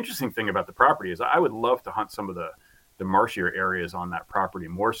strategy. The interesting thing about the property is I would love to hunt some of the marshier areas on that property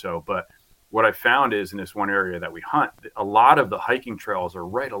more so. But what I found is in this one area that we hunt, a lot of the hiking trails are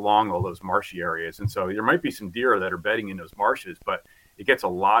right along all those marshy areas. And so there might be some deer that are bedding in those marshes, but it gets a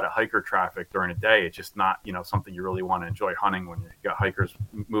lot of hiker traffic during the day. It's just not, something you really want to enjoy hunting when you got hikers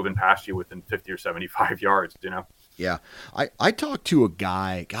moving past you within 50 or 75 yards, Yeah. I talked to a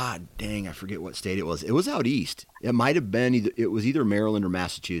guy, God dang, I forget what state it was. It was out east. It might have been it was either Maryland or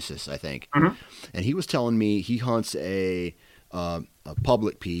Massachusetts, I think. Mm-hmm. And he was telling me he hunts a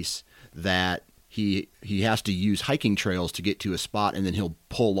public piece that he has to use hiking trails to get to a spot, and then he'll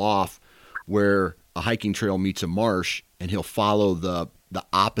pull off where a hiking trail meets a marsh, and he'll follow the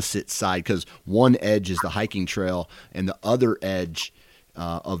opposite side, because one edge is the hiking trail and the other edge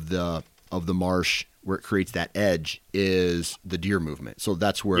of the marsh where it creates that edge is the deer movement. So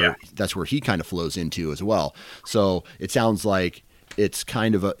that's where he kind of flows into as well. So it sounds like it's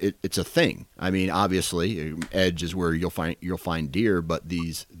kind of it's a thing. I mean, obviously, edge is where you'll find deer, but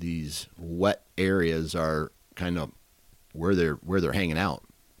these wet areas are kind of where they're hanging out.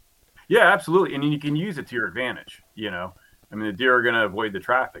 Yeah, absolutely, and you can use it to your advantage. I mean, the deer are going to avoid the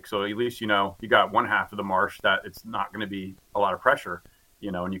traffic, so at least you got one half of the marsh that it's not going to be a lot of pressure.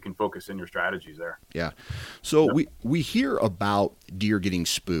 And you can focus in your strategies there. Yeah. So we hear about deer getting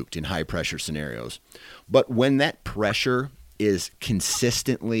spooked in high pressure scenarios, but when that pressure is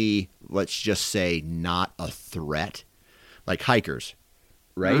consistently, let's just say, not a threat, like hikers,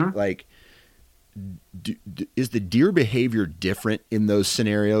 right? Mm-hmm. Like, is the deer behavior different in those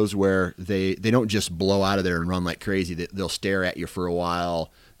scenarios where they don't just blow out of there and run like crazy? They'll stare at you for a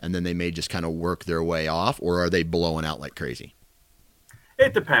while and then they may just kind of work their way off, or are they blowing out like crazy?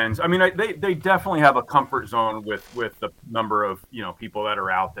 It depends. I mean, they definitely have a comfort zone with the number of people that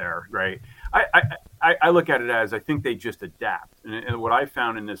are out there, right? I look at it as I think they just adapt. And what I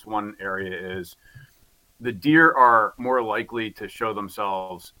found in this one area is the deer are more likely to show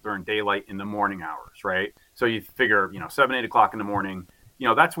themselves during daylight in the morning hours, right? So you figure 7, 8 o'clock in the morning,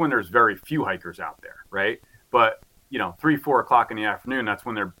 that's when there's very few hikers out there, right? But 3, 4 o'clock in the afternoon, that's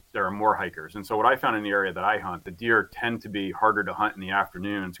when there are more hikers. And so what I found in the area that I hunt, the deer tend to be harder to hunt in the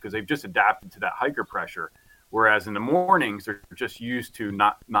afternoons because they've just adapted to that hiker pressure. Whereas in the mornings, they're just used to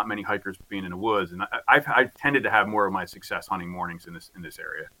not many hikers being in the woods. And I've tended to have more of my success hunting mornings in this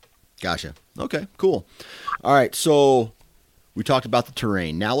area. Gotcha. Okay, cool. All right. So we talked about the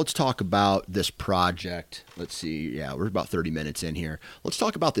terrain. Now let's talk about this project. Let's see. Yeah, we're about 30 minutes in here. Let's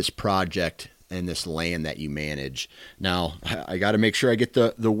talk about this project and this land that you manage. Now, I got to make sure I get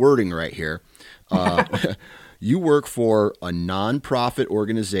the wording right here. You work for a nonprofit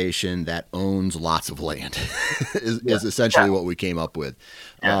organization that owns lots of land, is essentially what we came up with.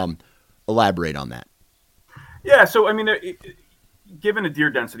 Yeah. Elaborate on that. Yeah, so I mean, given the deer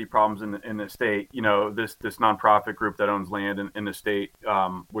density problems in the state, this nonprofit group that owns land in the state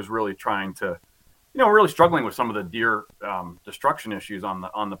was really trying to, really struggling with some of the deer destruction issues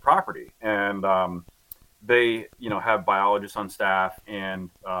on the property. And they, have biologists on staff, and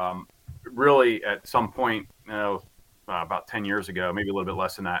really at some point, about 10 years ago, maybe a little bit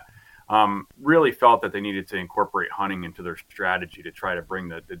less than that, really felt that they needed to incorporate hunting into their strategy to try to bring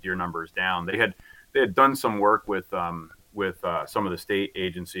the deer numbers down. They had done some work with some of the state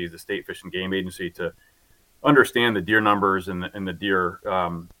agencies, the State Fish and Game Agency, to understand the deer numbers and the deer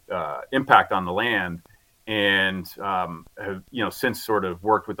impact on the land, and have since sort of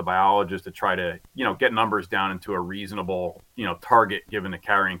worked with the biologists to try to get numbers down into a reasonable target given the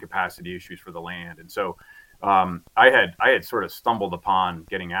carrying capacity issues for the land. And so I had sort of stumbled upon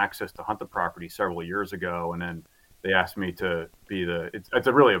getting access to hunt the property several years ago, and then they asked me to be it's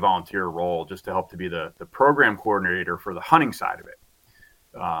a really a volunteer role, just to help to be the program coordinator for the hunting side of it.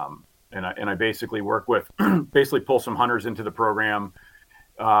 And I basically work with, pull some hunters into the program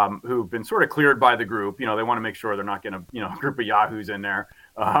who've been sort of cleared by the group. They want to make sure they're not getting a group of yahoos in there.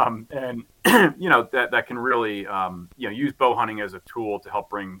 And, that can really, use bow hunting as a tool to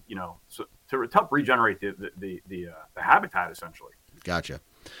help bring, to help regenerate the habitat, essentially. Gotcha.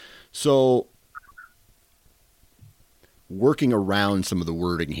 So working around some of the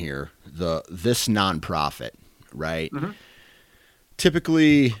wording here, this nonprofit, right? Mm-hmm.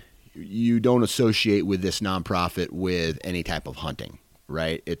 Typically, you don't associate with this nonprofit with any type of hunting,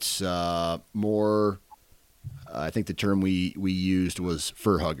 right? It's more, I think the term we used was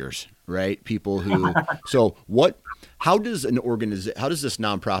fur huggers, right? People who, how does this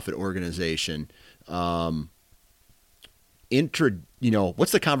nonprofit organization,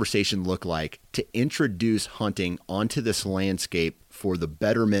 what's the conversation look like to introduce hunting onto this landscape for the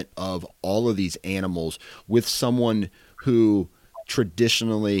betterment of all of these animals with someone who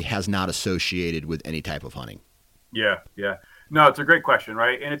traditionally has not associated with any type of hunting? Yeah. No, it's a great question,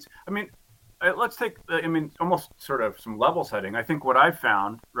 right? And let's take, almost sort of some level setting. I think what I've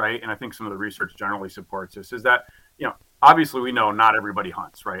found, right, and I think some of the research generally supports this, is that, obviously we know not everybody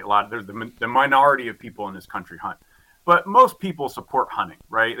hunts, right? There's the minority of people in this country hunt. But most people support hunting,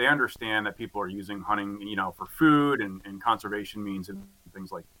 right? They understand that people are using hunting, for food and conservation means and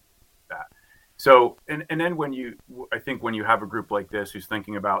things like that. So, and then when you have a group like this who's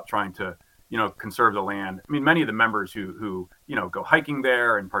thinking about trying to, conserve the land, many of the members who go hiking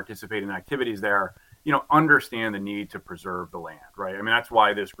there and participate in activities there, understand the need to preserve the land, right? That's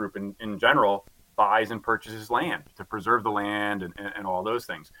why this group in general buys and purchases land to preserve the land and all those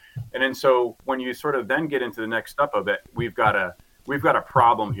things. And then so when you sort of then get into the next step of it, we've got a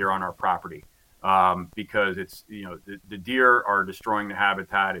problem here on our property, because it's, the deer are destroying the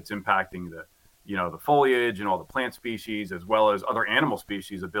habitat. It's impacting the foliage and all the plant species, as well as other animal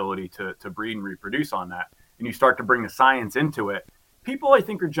species' ability to breed and reproduce on that. And you start to bring the science into it. People, I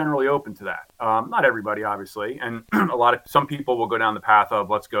think, are generally open to that. Not everybody, obviously. And some people will go down the path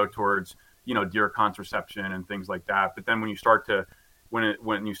of, let's go towards, deer contraception and things like that. But then when you start to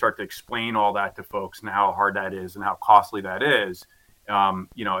explain all that to folks and how hard that is and how costly that is,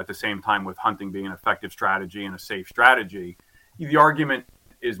 at the same time with hunting being an effective strategy and a safe strategy, the argument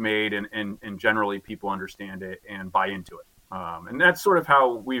is made and generally people understand it and buy into it. And that's sort of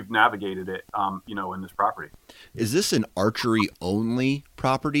how we've navigated it, in this property. Is this an archery only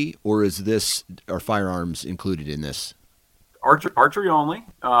property, or are firearms included in this? Archery only.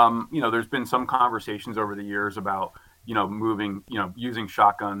 There's been some conversations over the years about, moving, using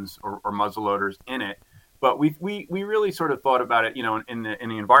shotguns or muzzleloaders in it. But we really sort of thought about it, in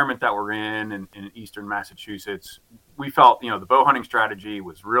the environment that we're in eastern Massachusetts. We felt, the bow hunting strategy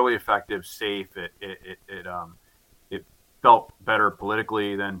was really effective, safe. It felt better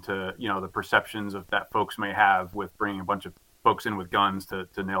politically than to, the perceptions of that folks may have with bringing a bunch of folks in with guns to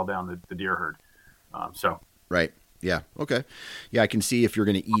nail down the deer herd. Right. Yeah. Okay. Yeah, I can see if you're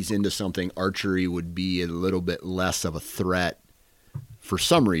going to ease into something, archery would be a little bit less of a threat for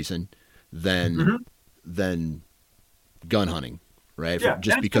some reason than gun hunting, right? Yeah,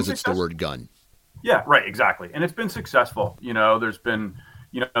 just because it's the word gun. Yeah, right. Exactly. And it's been successful. There's been,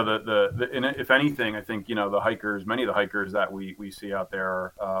 and if anything, I think, many of the hikers that we see out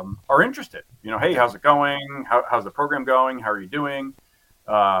there are interested, hey, how's it going? How's the program going? How are you doing?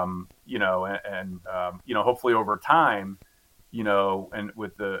 Hopefully over time, and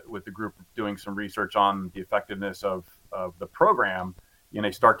with the group doing some research on the effectiveness of the program,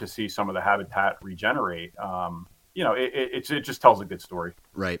 they start to see some of the habitat regenerate. It just tells a good story.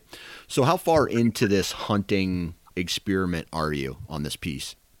 Right. So how far into this hunting experiment are you on this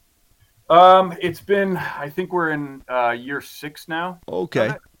piece? It's been, I think we're in year 6 now.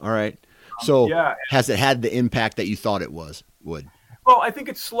 Okay. All right. So has it had the impact that you thought it would? Well, I think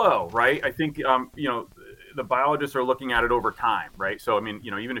it's slow, right? I think, the biologists are looking at it over time, right? So,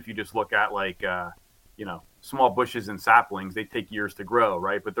 even if you just look at small bushes and saplings, they take years to grow,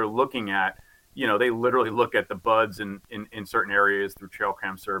 right? But they're looking at, they literally look at the buds in certain areas through trail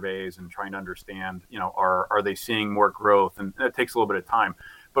cam surveys and trying to understand, are they seeing more growth? And that takes a little bit of time.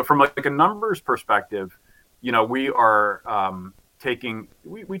 But from a numbers perspective, we are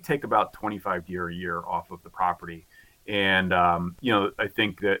we take about 25 deer a year off of the property. And, I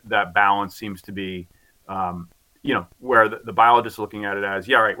think that balance seems to be, where the biologist is looking at it as,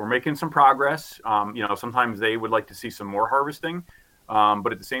 we're making some progress. Sometimes they would like to see some more harvesting.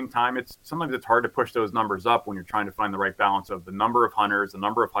 But at the same time, sometimes it's hard to push those numbers up when you're trying to find the right balance of the number of hunters, the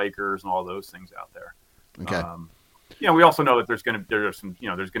number of hikers, and all those things out there. Okay. We also know that there's going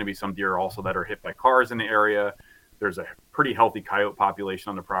to be some deer also that are hit by cars in the area. There's a pretty healthy coyote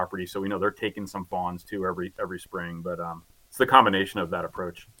population on the property, so we know they're taking some fawns too every spring. But it's the combination of that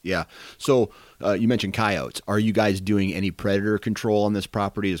approach. Yeah. So you mentioned coyotes. Are you guys doing any predator control on this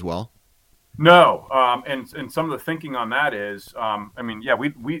property as well? No. And some of the thinking on that is, from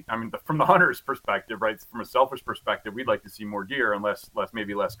the hunter's perspective, right? From a selfish perspective, we'd like to see more deer and less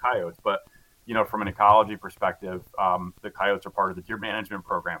coyotes. But from an ecology perspective, the coyotes are part of the deer management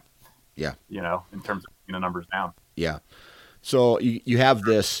program. Yeah. In terms of numbers down. Yeah. So you have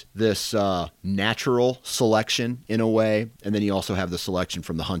this natural selection in a way, and then you also have the selection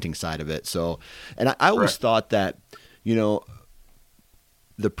from the hunting side of it. So, and I always thought that,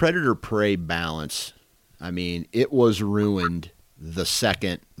 the predator prey balance, I mean, it was ruined the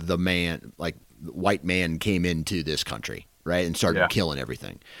second the white man came into this country, right, and started killing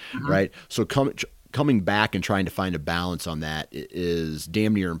everything, right? So coming back and trying to find a balance on that is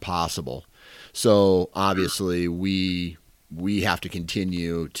damn near impossible. So obviously we have to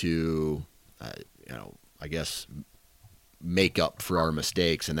continue to, I guess, make up for our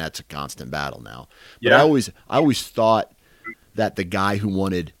mistakes, and that's a constant battle now. But I always thought that the guy who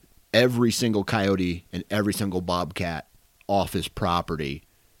wanted every single coyote and every single bobcat off his property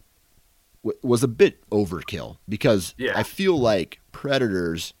was a bit overkill, because I feel like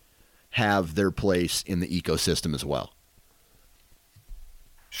predators have their place in the ecosystem as well.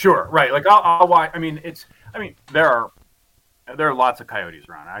 Sure, right. Like I'll watch. There are lots of coyotes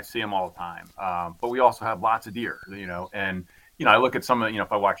around. I see them all the time. But we also have lots of deer, and I look at some of,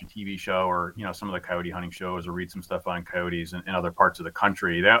 if I watch a TV show or, some of the coyote hunting shows or read some stuff on coyotes in other parts of the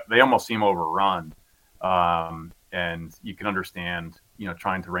country, they almost seem overrun. And you can understand,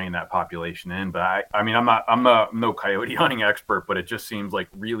 trying to rein that population in. But I'm no coyote hunting expert, but it just seems like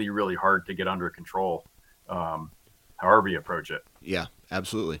really, really hard to get under control, however you approach it. Yeah,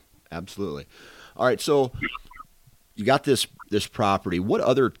 absolutely. Absolutely. All right. So you got this property. What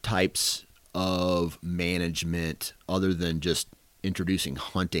other types of management, other than just introducing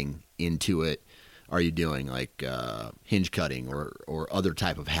hunting into it, are you doing, like hinge cutting or other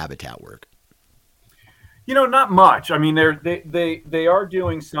type of habitat work? Not much. I mean, they are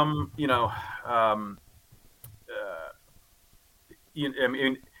doing some,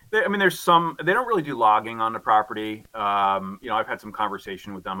 there's some, they don't really do logging on the property. I've had some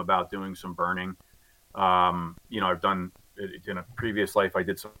conversation with them about doing some burning. I've done, in a previous life, I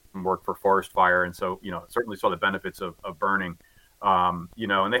did some work for forest fire. And so, certainly saw the benefits of burning, and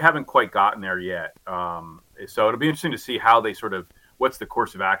they haven't quite gotten there yet. So it'll be interesting to see how they what's the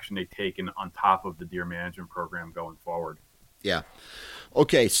course of action they take on top of the deer management program going forward. Yeah.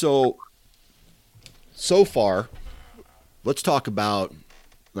 Okay. So far, let's talk about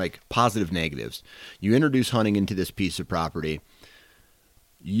like positive negatives. You introduce hunting into this piece of property.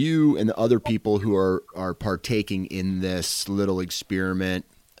 You and the other people who are partaking in this little experiment,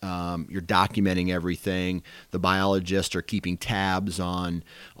 you're documenting everything. The biologists are keeping tabs on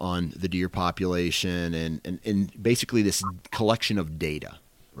the deer population and basically this collection of data,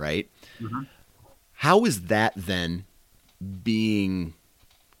 right? Mm-hmm. How is that then being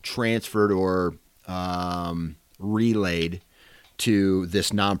transferred or relayed to this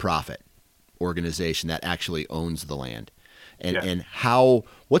nonprofit organization that actually owns the land? And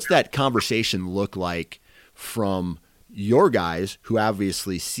what's that conversation look like from your guys, who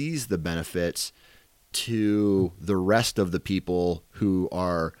obviously sees the benefits, to the rest of the people who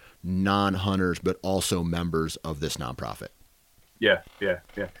are non-hunters but also members of this nonprofit? Yeah.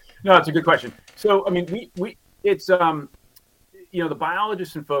 No, it's a good question. So, it's the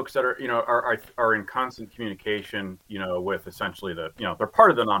biologists and folks that are in constant communication, with essentially they're part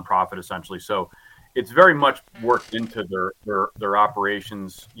of the nonprofit essentially. So it's very much worked into their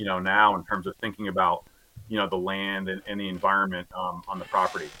operations, now, in terms of thinking about, the land and the environment on the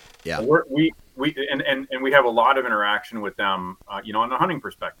property. Yeah. We have a lot of interaction with them, on the hunting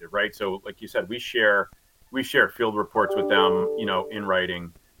perspective, right? So like you said, we share field reports with them, in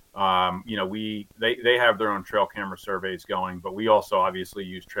writing. They have their own trail camera surveys going, but we also obviously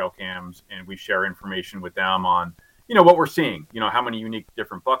use trail cams, and we share information with them on, what we're seeing, how many unique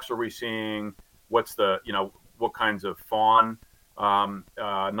different bucks are we seeing? What's the, what kinds of fawn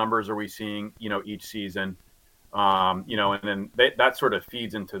numbers are we seeing, each season? And then that sort of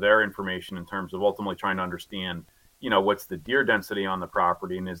feeds into their information in terms of ultimately trying to understand, what's the deer density on the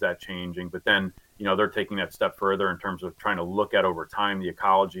property, and is that changing? But then, they're taking that step further in terms of trying to look at over time the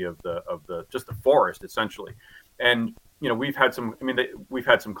ecology of the just the forest essentially. And we've had some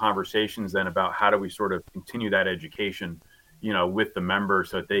conversations then about how do we sort of continue that education, with the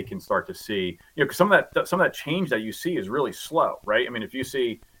members, so that they can start to see, because some of that change that you see is really slow, right? If you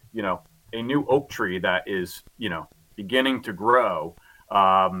see, a new oak tree that is, beginning to grow,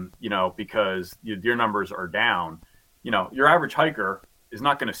 because your deer numbers are down, your average hiker is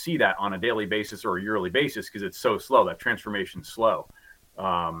not going to see that on a daily basis or a yearly basis, because it's so slow. That transformation's slow,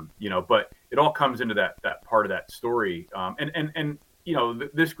 but it all comes into that part of that story.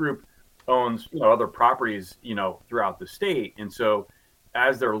 This group owns, other properties, throughout the state. And so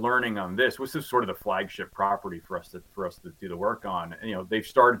as they're learning on this is sort of the flagship property for us to do the work on. And, they've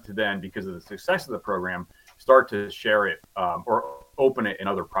started to then, because of the success of the program, start to share it or open it in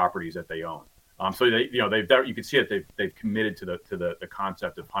other properties that they own. So you can see that they've committed to the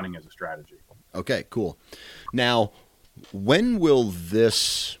concept of hunting as a strategy. Okay, cool. Now, When will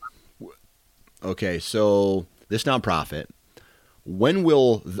this? Okay, so this nonprofit. When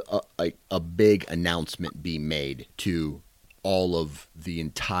will a big announcement be made to all of the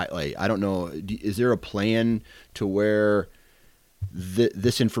entire? Like, I don't know. Is there a plan to where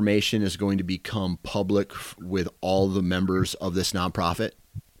this information is going to become public with all the members of this nonprofit?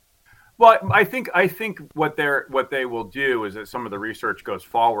 Well, I think what they will do is, as some of the research goes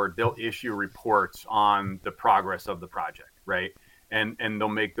forward, they'll issue reports on the progress of the project, right? And they'll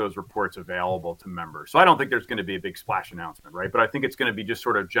make those reports available to members. So I don't think there's going to be a big splash announcement, right? But I think it's going to be just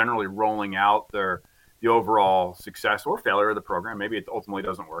sort of generally rolling out the overall success or failure of the program. Maybe it ultimately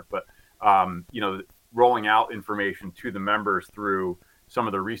doesn't work, but rolling out information to the members through some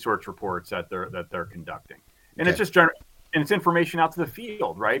of the research reports that they're conducting. And It's just general. And it's information out to the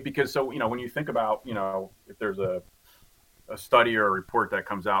field, right? Because when you think about, if there's a study or a report that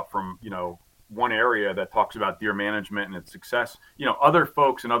comes out from, one area that talks about deer management and its success, other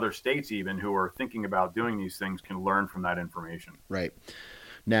folks in other states even who are thinking about doing these things can learn from that information. Right.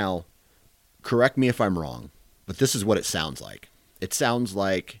 Now, correct me if I'm wrong, but this is what it sounds like. It sounds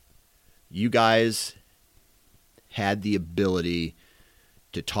like you guys had the ability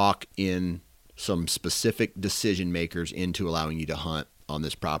to talk in some specific decision makers into allowing you to hunt on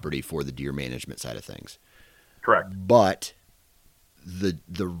this property for the deer management side of things. Correct. But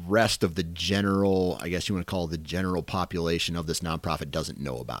the rest of the general, I guess you want to call it the general population of this nonprofit doesn't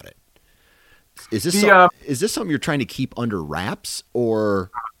know about it. Is this something you're trying to keep under wraps, or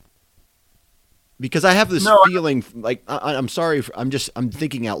because I have this feeling like I'm sorry, I'm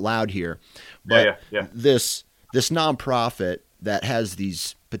thinking out loud here, but this nonprofit that has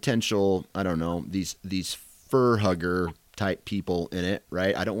these potential, I don't know, these fur hugger type people in it,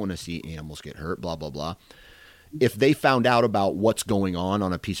 right? I don't want to see animals get hurt, blah, blah, blah. If they found out about what's going on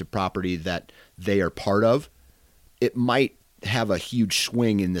a piece of property that they are part of, it might have a huge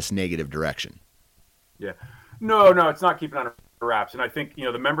swing in this negative direction. Yeah. No, it's not keeping under wraps. And I think,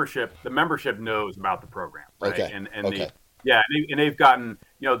 the membership knows about the program, right? Okay. And okay. They've gotten,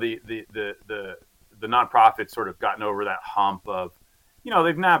 the nonprofits sort of gotten over that hump of,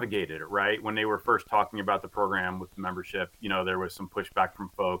 they've navigated it, right? When they were first talking about the program with the membership, there was some pushback from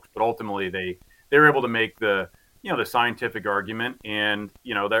folks, but ultimately they were able to make the scientific argument, and,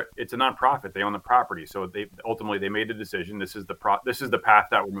 it's a nonprofit. They own the property. So they made the decision. This is the path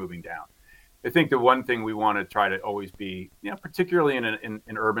that we're moving down. I think the one thing we want to try to always be, particularly in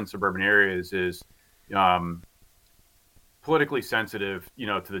urban, suburban areas, is politically sensitive,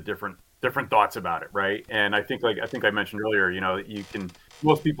 to the different thoughts about it, right? And I think I mentioned earlier,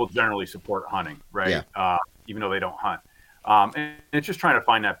 most people generally support hunting, right? Yeah. Even though they don't hunt. And it's just trying to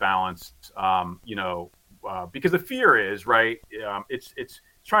find that balance, because the fear is, right, it's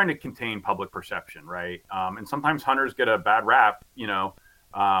trying to contain public perception, right? And sometimes hunters get a bad rap,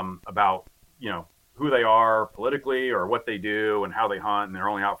 about, who they are politically or what they do and how they hunt, and they're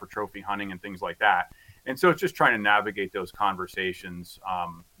only out for trophy hunting and things like that. And so it's just trying to navigate those conversations,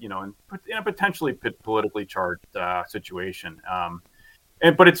 in a potentially politically charged situation.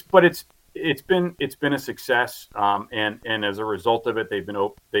 But it's been a success, and as a result of it, they've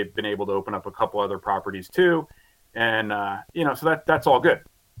been able to open up a couple other properties too, and so that's all good.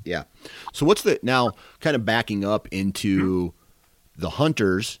 Yeah. So what's now kind of backing up into the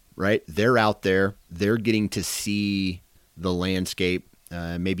hunters, right? They're out there, they're getting to see the landscape,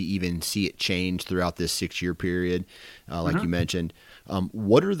 maybe even see it change throughout this 6-year period, like you mentioned.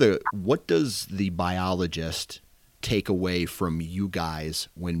 What does the biologist take away from you guys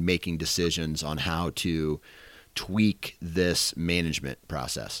when making decisions on how to tweak this management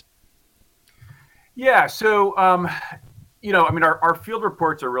process? Yeah. So, our field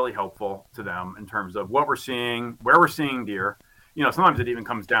reports are really helpful to them in terms of what we're seeing, where we're seeing deer. Sometimes it even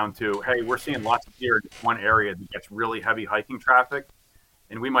comes down to, hey, we're seeing lots of deer in one area that gets really heavy hiking traffic.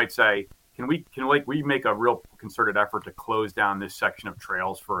 And we might say, can we make a real concerted effort to close down this section of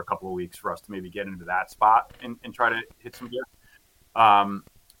trails for a couple of weeks for us to maybe get into that spot and try to hit some deer?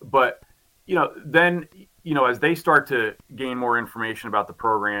 But then, as they start to gain more information about the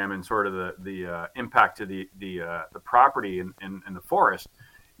program and sort of the impact to the property and the forest,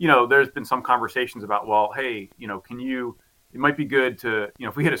 there's been some conversations about, well, hey, it might be good to,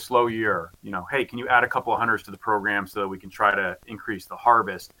 if we hit a slow year, hey, can you add a couple of hunters to the program so that we can try to increase the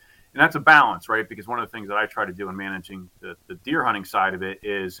harvest? And that's a balance, right? Because one of the things that I try to do in managing the deer hunting side of it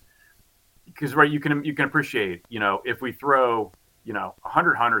is, because, right, you can appreciate, if we throw,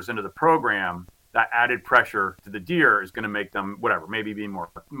 100 hunters into the program, that added pressure to the deer is going to make them, maybe be more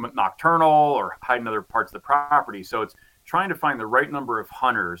nocturnal or hide in other parts of the property. So it's trying to find the right number of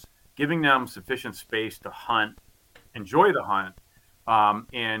hunters, giving them sufficient space to hunt enjoy the hunt,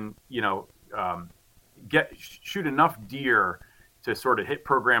 and shoot enough deer to sort of hit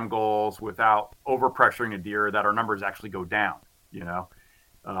program goals without over pressuring a deer, that our numbers actually go down.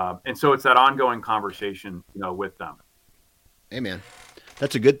 And so it's that ongoing conversation, with them. Hey man,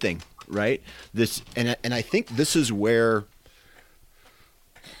 that's a good thing, right? This, and I think this is where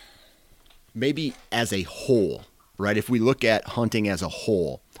maybe as a whole, right? If we look at hunting as a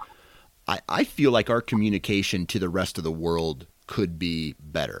whole, I feel like our communication to the rest of the world could be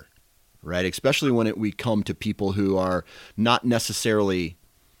better, right? Especially when we come to people who are not necessarily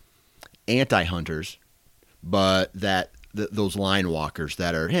anti-hunters, but those line walkers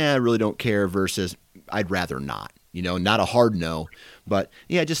that are, I really don't care versus I'd rather not. Not a hard no, but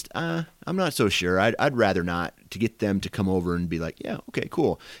yeah, just I'm not so sure. I'd rather not, to get them to come over and be like, yeah, okay,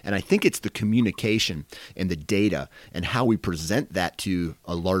 cool. And I think it's the communication and the data and how we present that to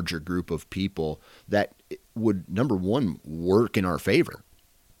a larger group of people that would, number one, work in our favor.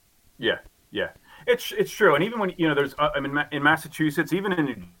 Yeah, it's true. And even when there's in Massachusetts, even in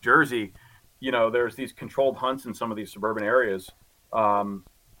New Jersey, there's these controlled hunts in some of these suburban areas.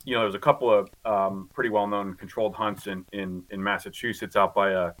 There's a couple of pretty well-known controlled hunts in Massachusetts out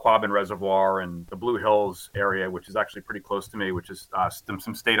by Quabbin Reservoir and the Blue Hills area, which is actually pretty close to me, which is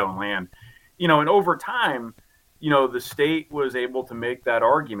some state-owned land. And over time, the state was able to make that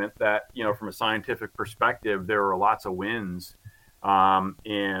argument that, from a scientific perspective, there were lots of wins,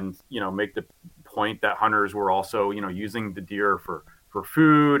 and, make the point that hunters were also, using the deer for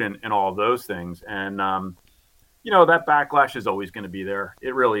food and all of those things. And, that backlash is always going to be there.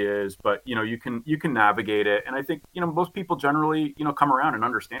 It really is. But, you can navigate it. And I think, most people generally, come around and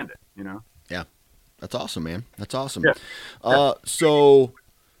understand it, Yeah. That's awesome, man. That's awesome. Yeah. So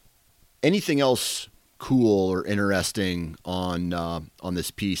anything else cool or interesting on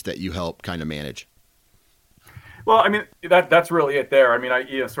this piece that you help kind of manage? Well, that's really it there.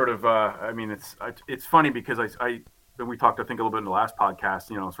 It's funny because we talked, I think, a little bit in the last podcast,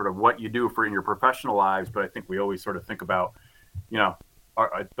 sort of what you do in your professional lives, but I think we always sort of think about,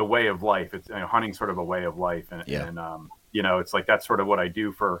 the way of life. It's hunting sort of a way of life, and it's like that's sort of what I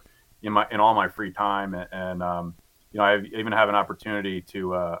do in all my free time, and I even have an opportunity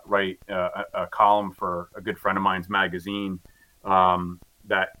to write a column for a good friend of mine's magazine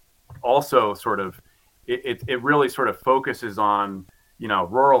that also sort of it really sort of focuses on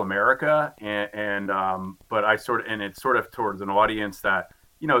rural America, but it's sort of towards an audience that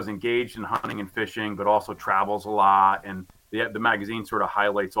is engaged in hunting and fishing, but also travels a lot. And the magazine sort of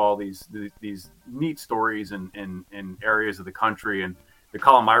highlights all these neat stories in areas of the country. And the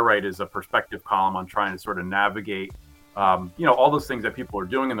column I write is a perspective column on trying to sort of navigate, all those things that people are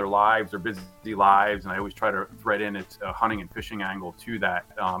doing in their lives, their busy lives. And I always try to thread in its hunting and fishing angle to that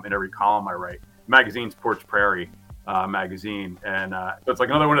in every column I write. The magazine's Porch Prairie magazine, and so it's like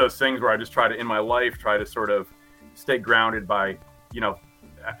another one of those things where I just try to sort of stay grounded by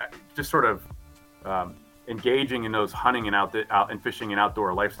just sort of engaging in those hunting and out and fishing and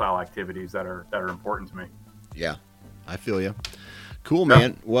outdoor lifestyle activities that are important to me. Yeah, I feel you. Cool,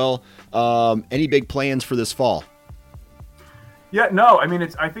 man. Well, any big plans for this fall? Yeah, no,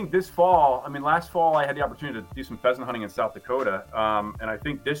 I think this fall, last fall I had the opportunity to do some pheasant hunting in South Dakota. And I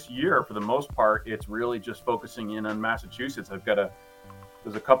think this year, for the most part, it's really just focusing in on Massachusetts.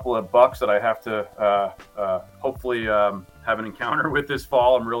 There's a couple of bucks that I have to hopefully have an encounter with this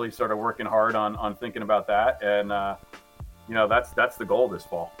fall. I'm really sort of working hard on thinking about that. And, that's the goal this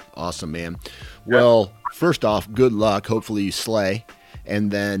fall. Awesome, man. Well, First off, good luck. Hopefully you slay.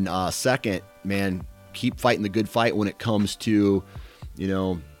 And then second, man, keep fighting the good fight when it comes to, I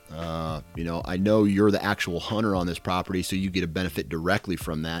know you're the actual hunter on this property, so you get a benefit directly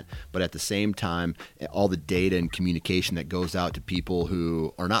from that. But at the same time, all the data and communication that goes out to people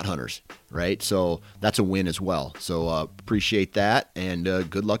who are not hunters, right? So that's a win as well. So appreciate that, and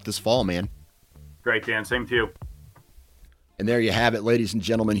good luck this fall, man. Great, Dan. Same to you. And there you have it, ladies and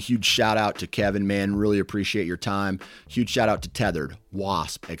gentlemen. Huge shout out to Kevin, man. Really appreciate your time. Huge shout out to Tethered,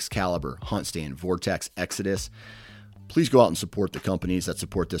 Wasp, Excalibur, HuntStand, Vortex, Exodus. Please go out and support the companies that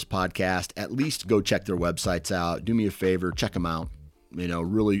support this podcast. At least go check their websites out. Do me a favor, check them out.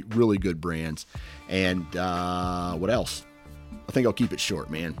 Really, really good brands. And what else? I think I'll keep it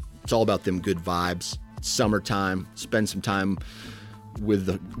short, man. It's all about them good vibes. It's summertime. Spend some time with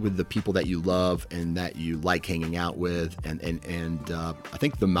the people that you love and that you like hanging out with, and I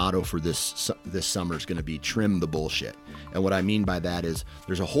think the motto for this summer is going to be trim the bullshit. And what I mean by that is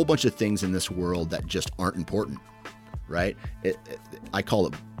there's a whole bunch of things in this world that just aren't important, right? I call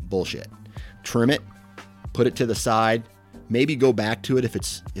it bullshit. Trim it, put it to the side, maybe go back to it if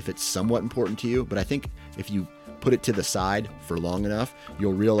it's somewhat important to you. But I think if you put it to the side for long enough,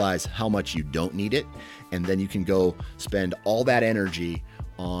 you'll realize how much you don't need it. And then you can go spend all that energy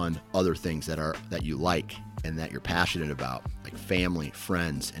on other things that you like and that you're passionate about, like family,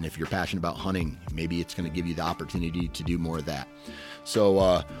 friends. And if you're passionate about hunting, maybe it's going to give you the opportunity to do more of that.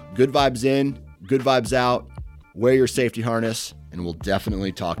 So good vibes in, good vibes out, wear your safety harness, and we'll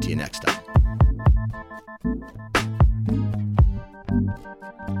definitely talk to you next time.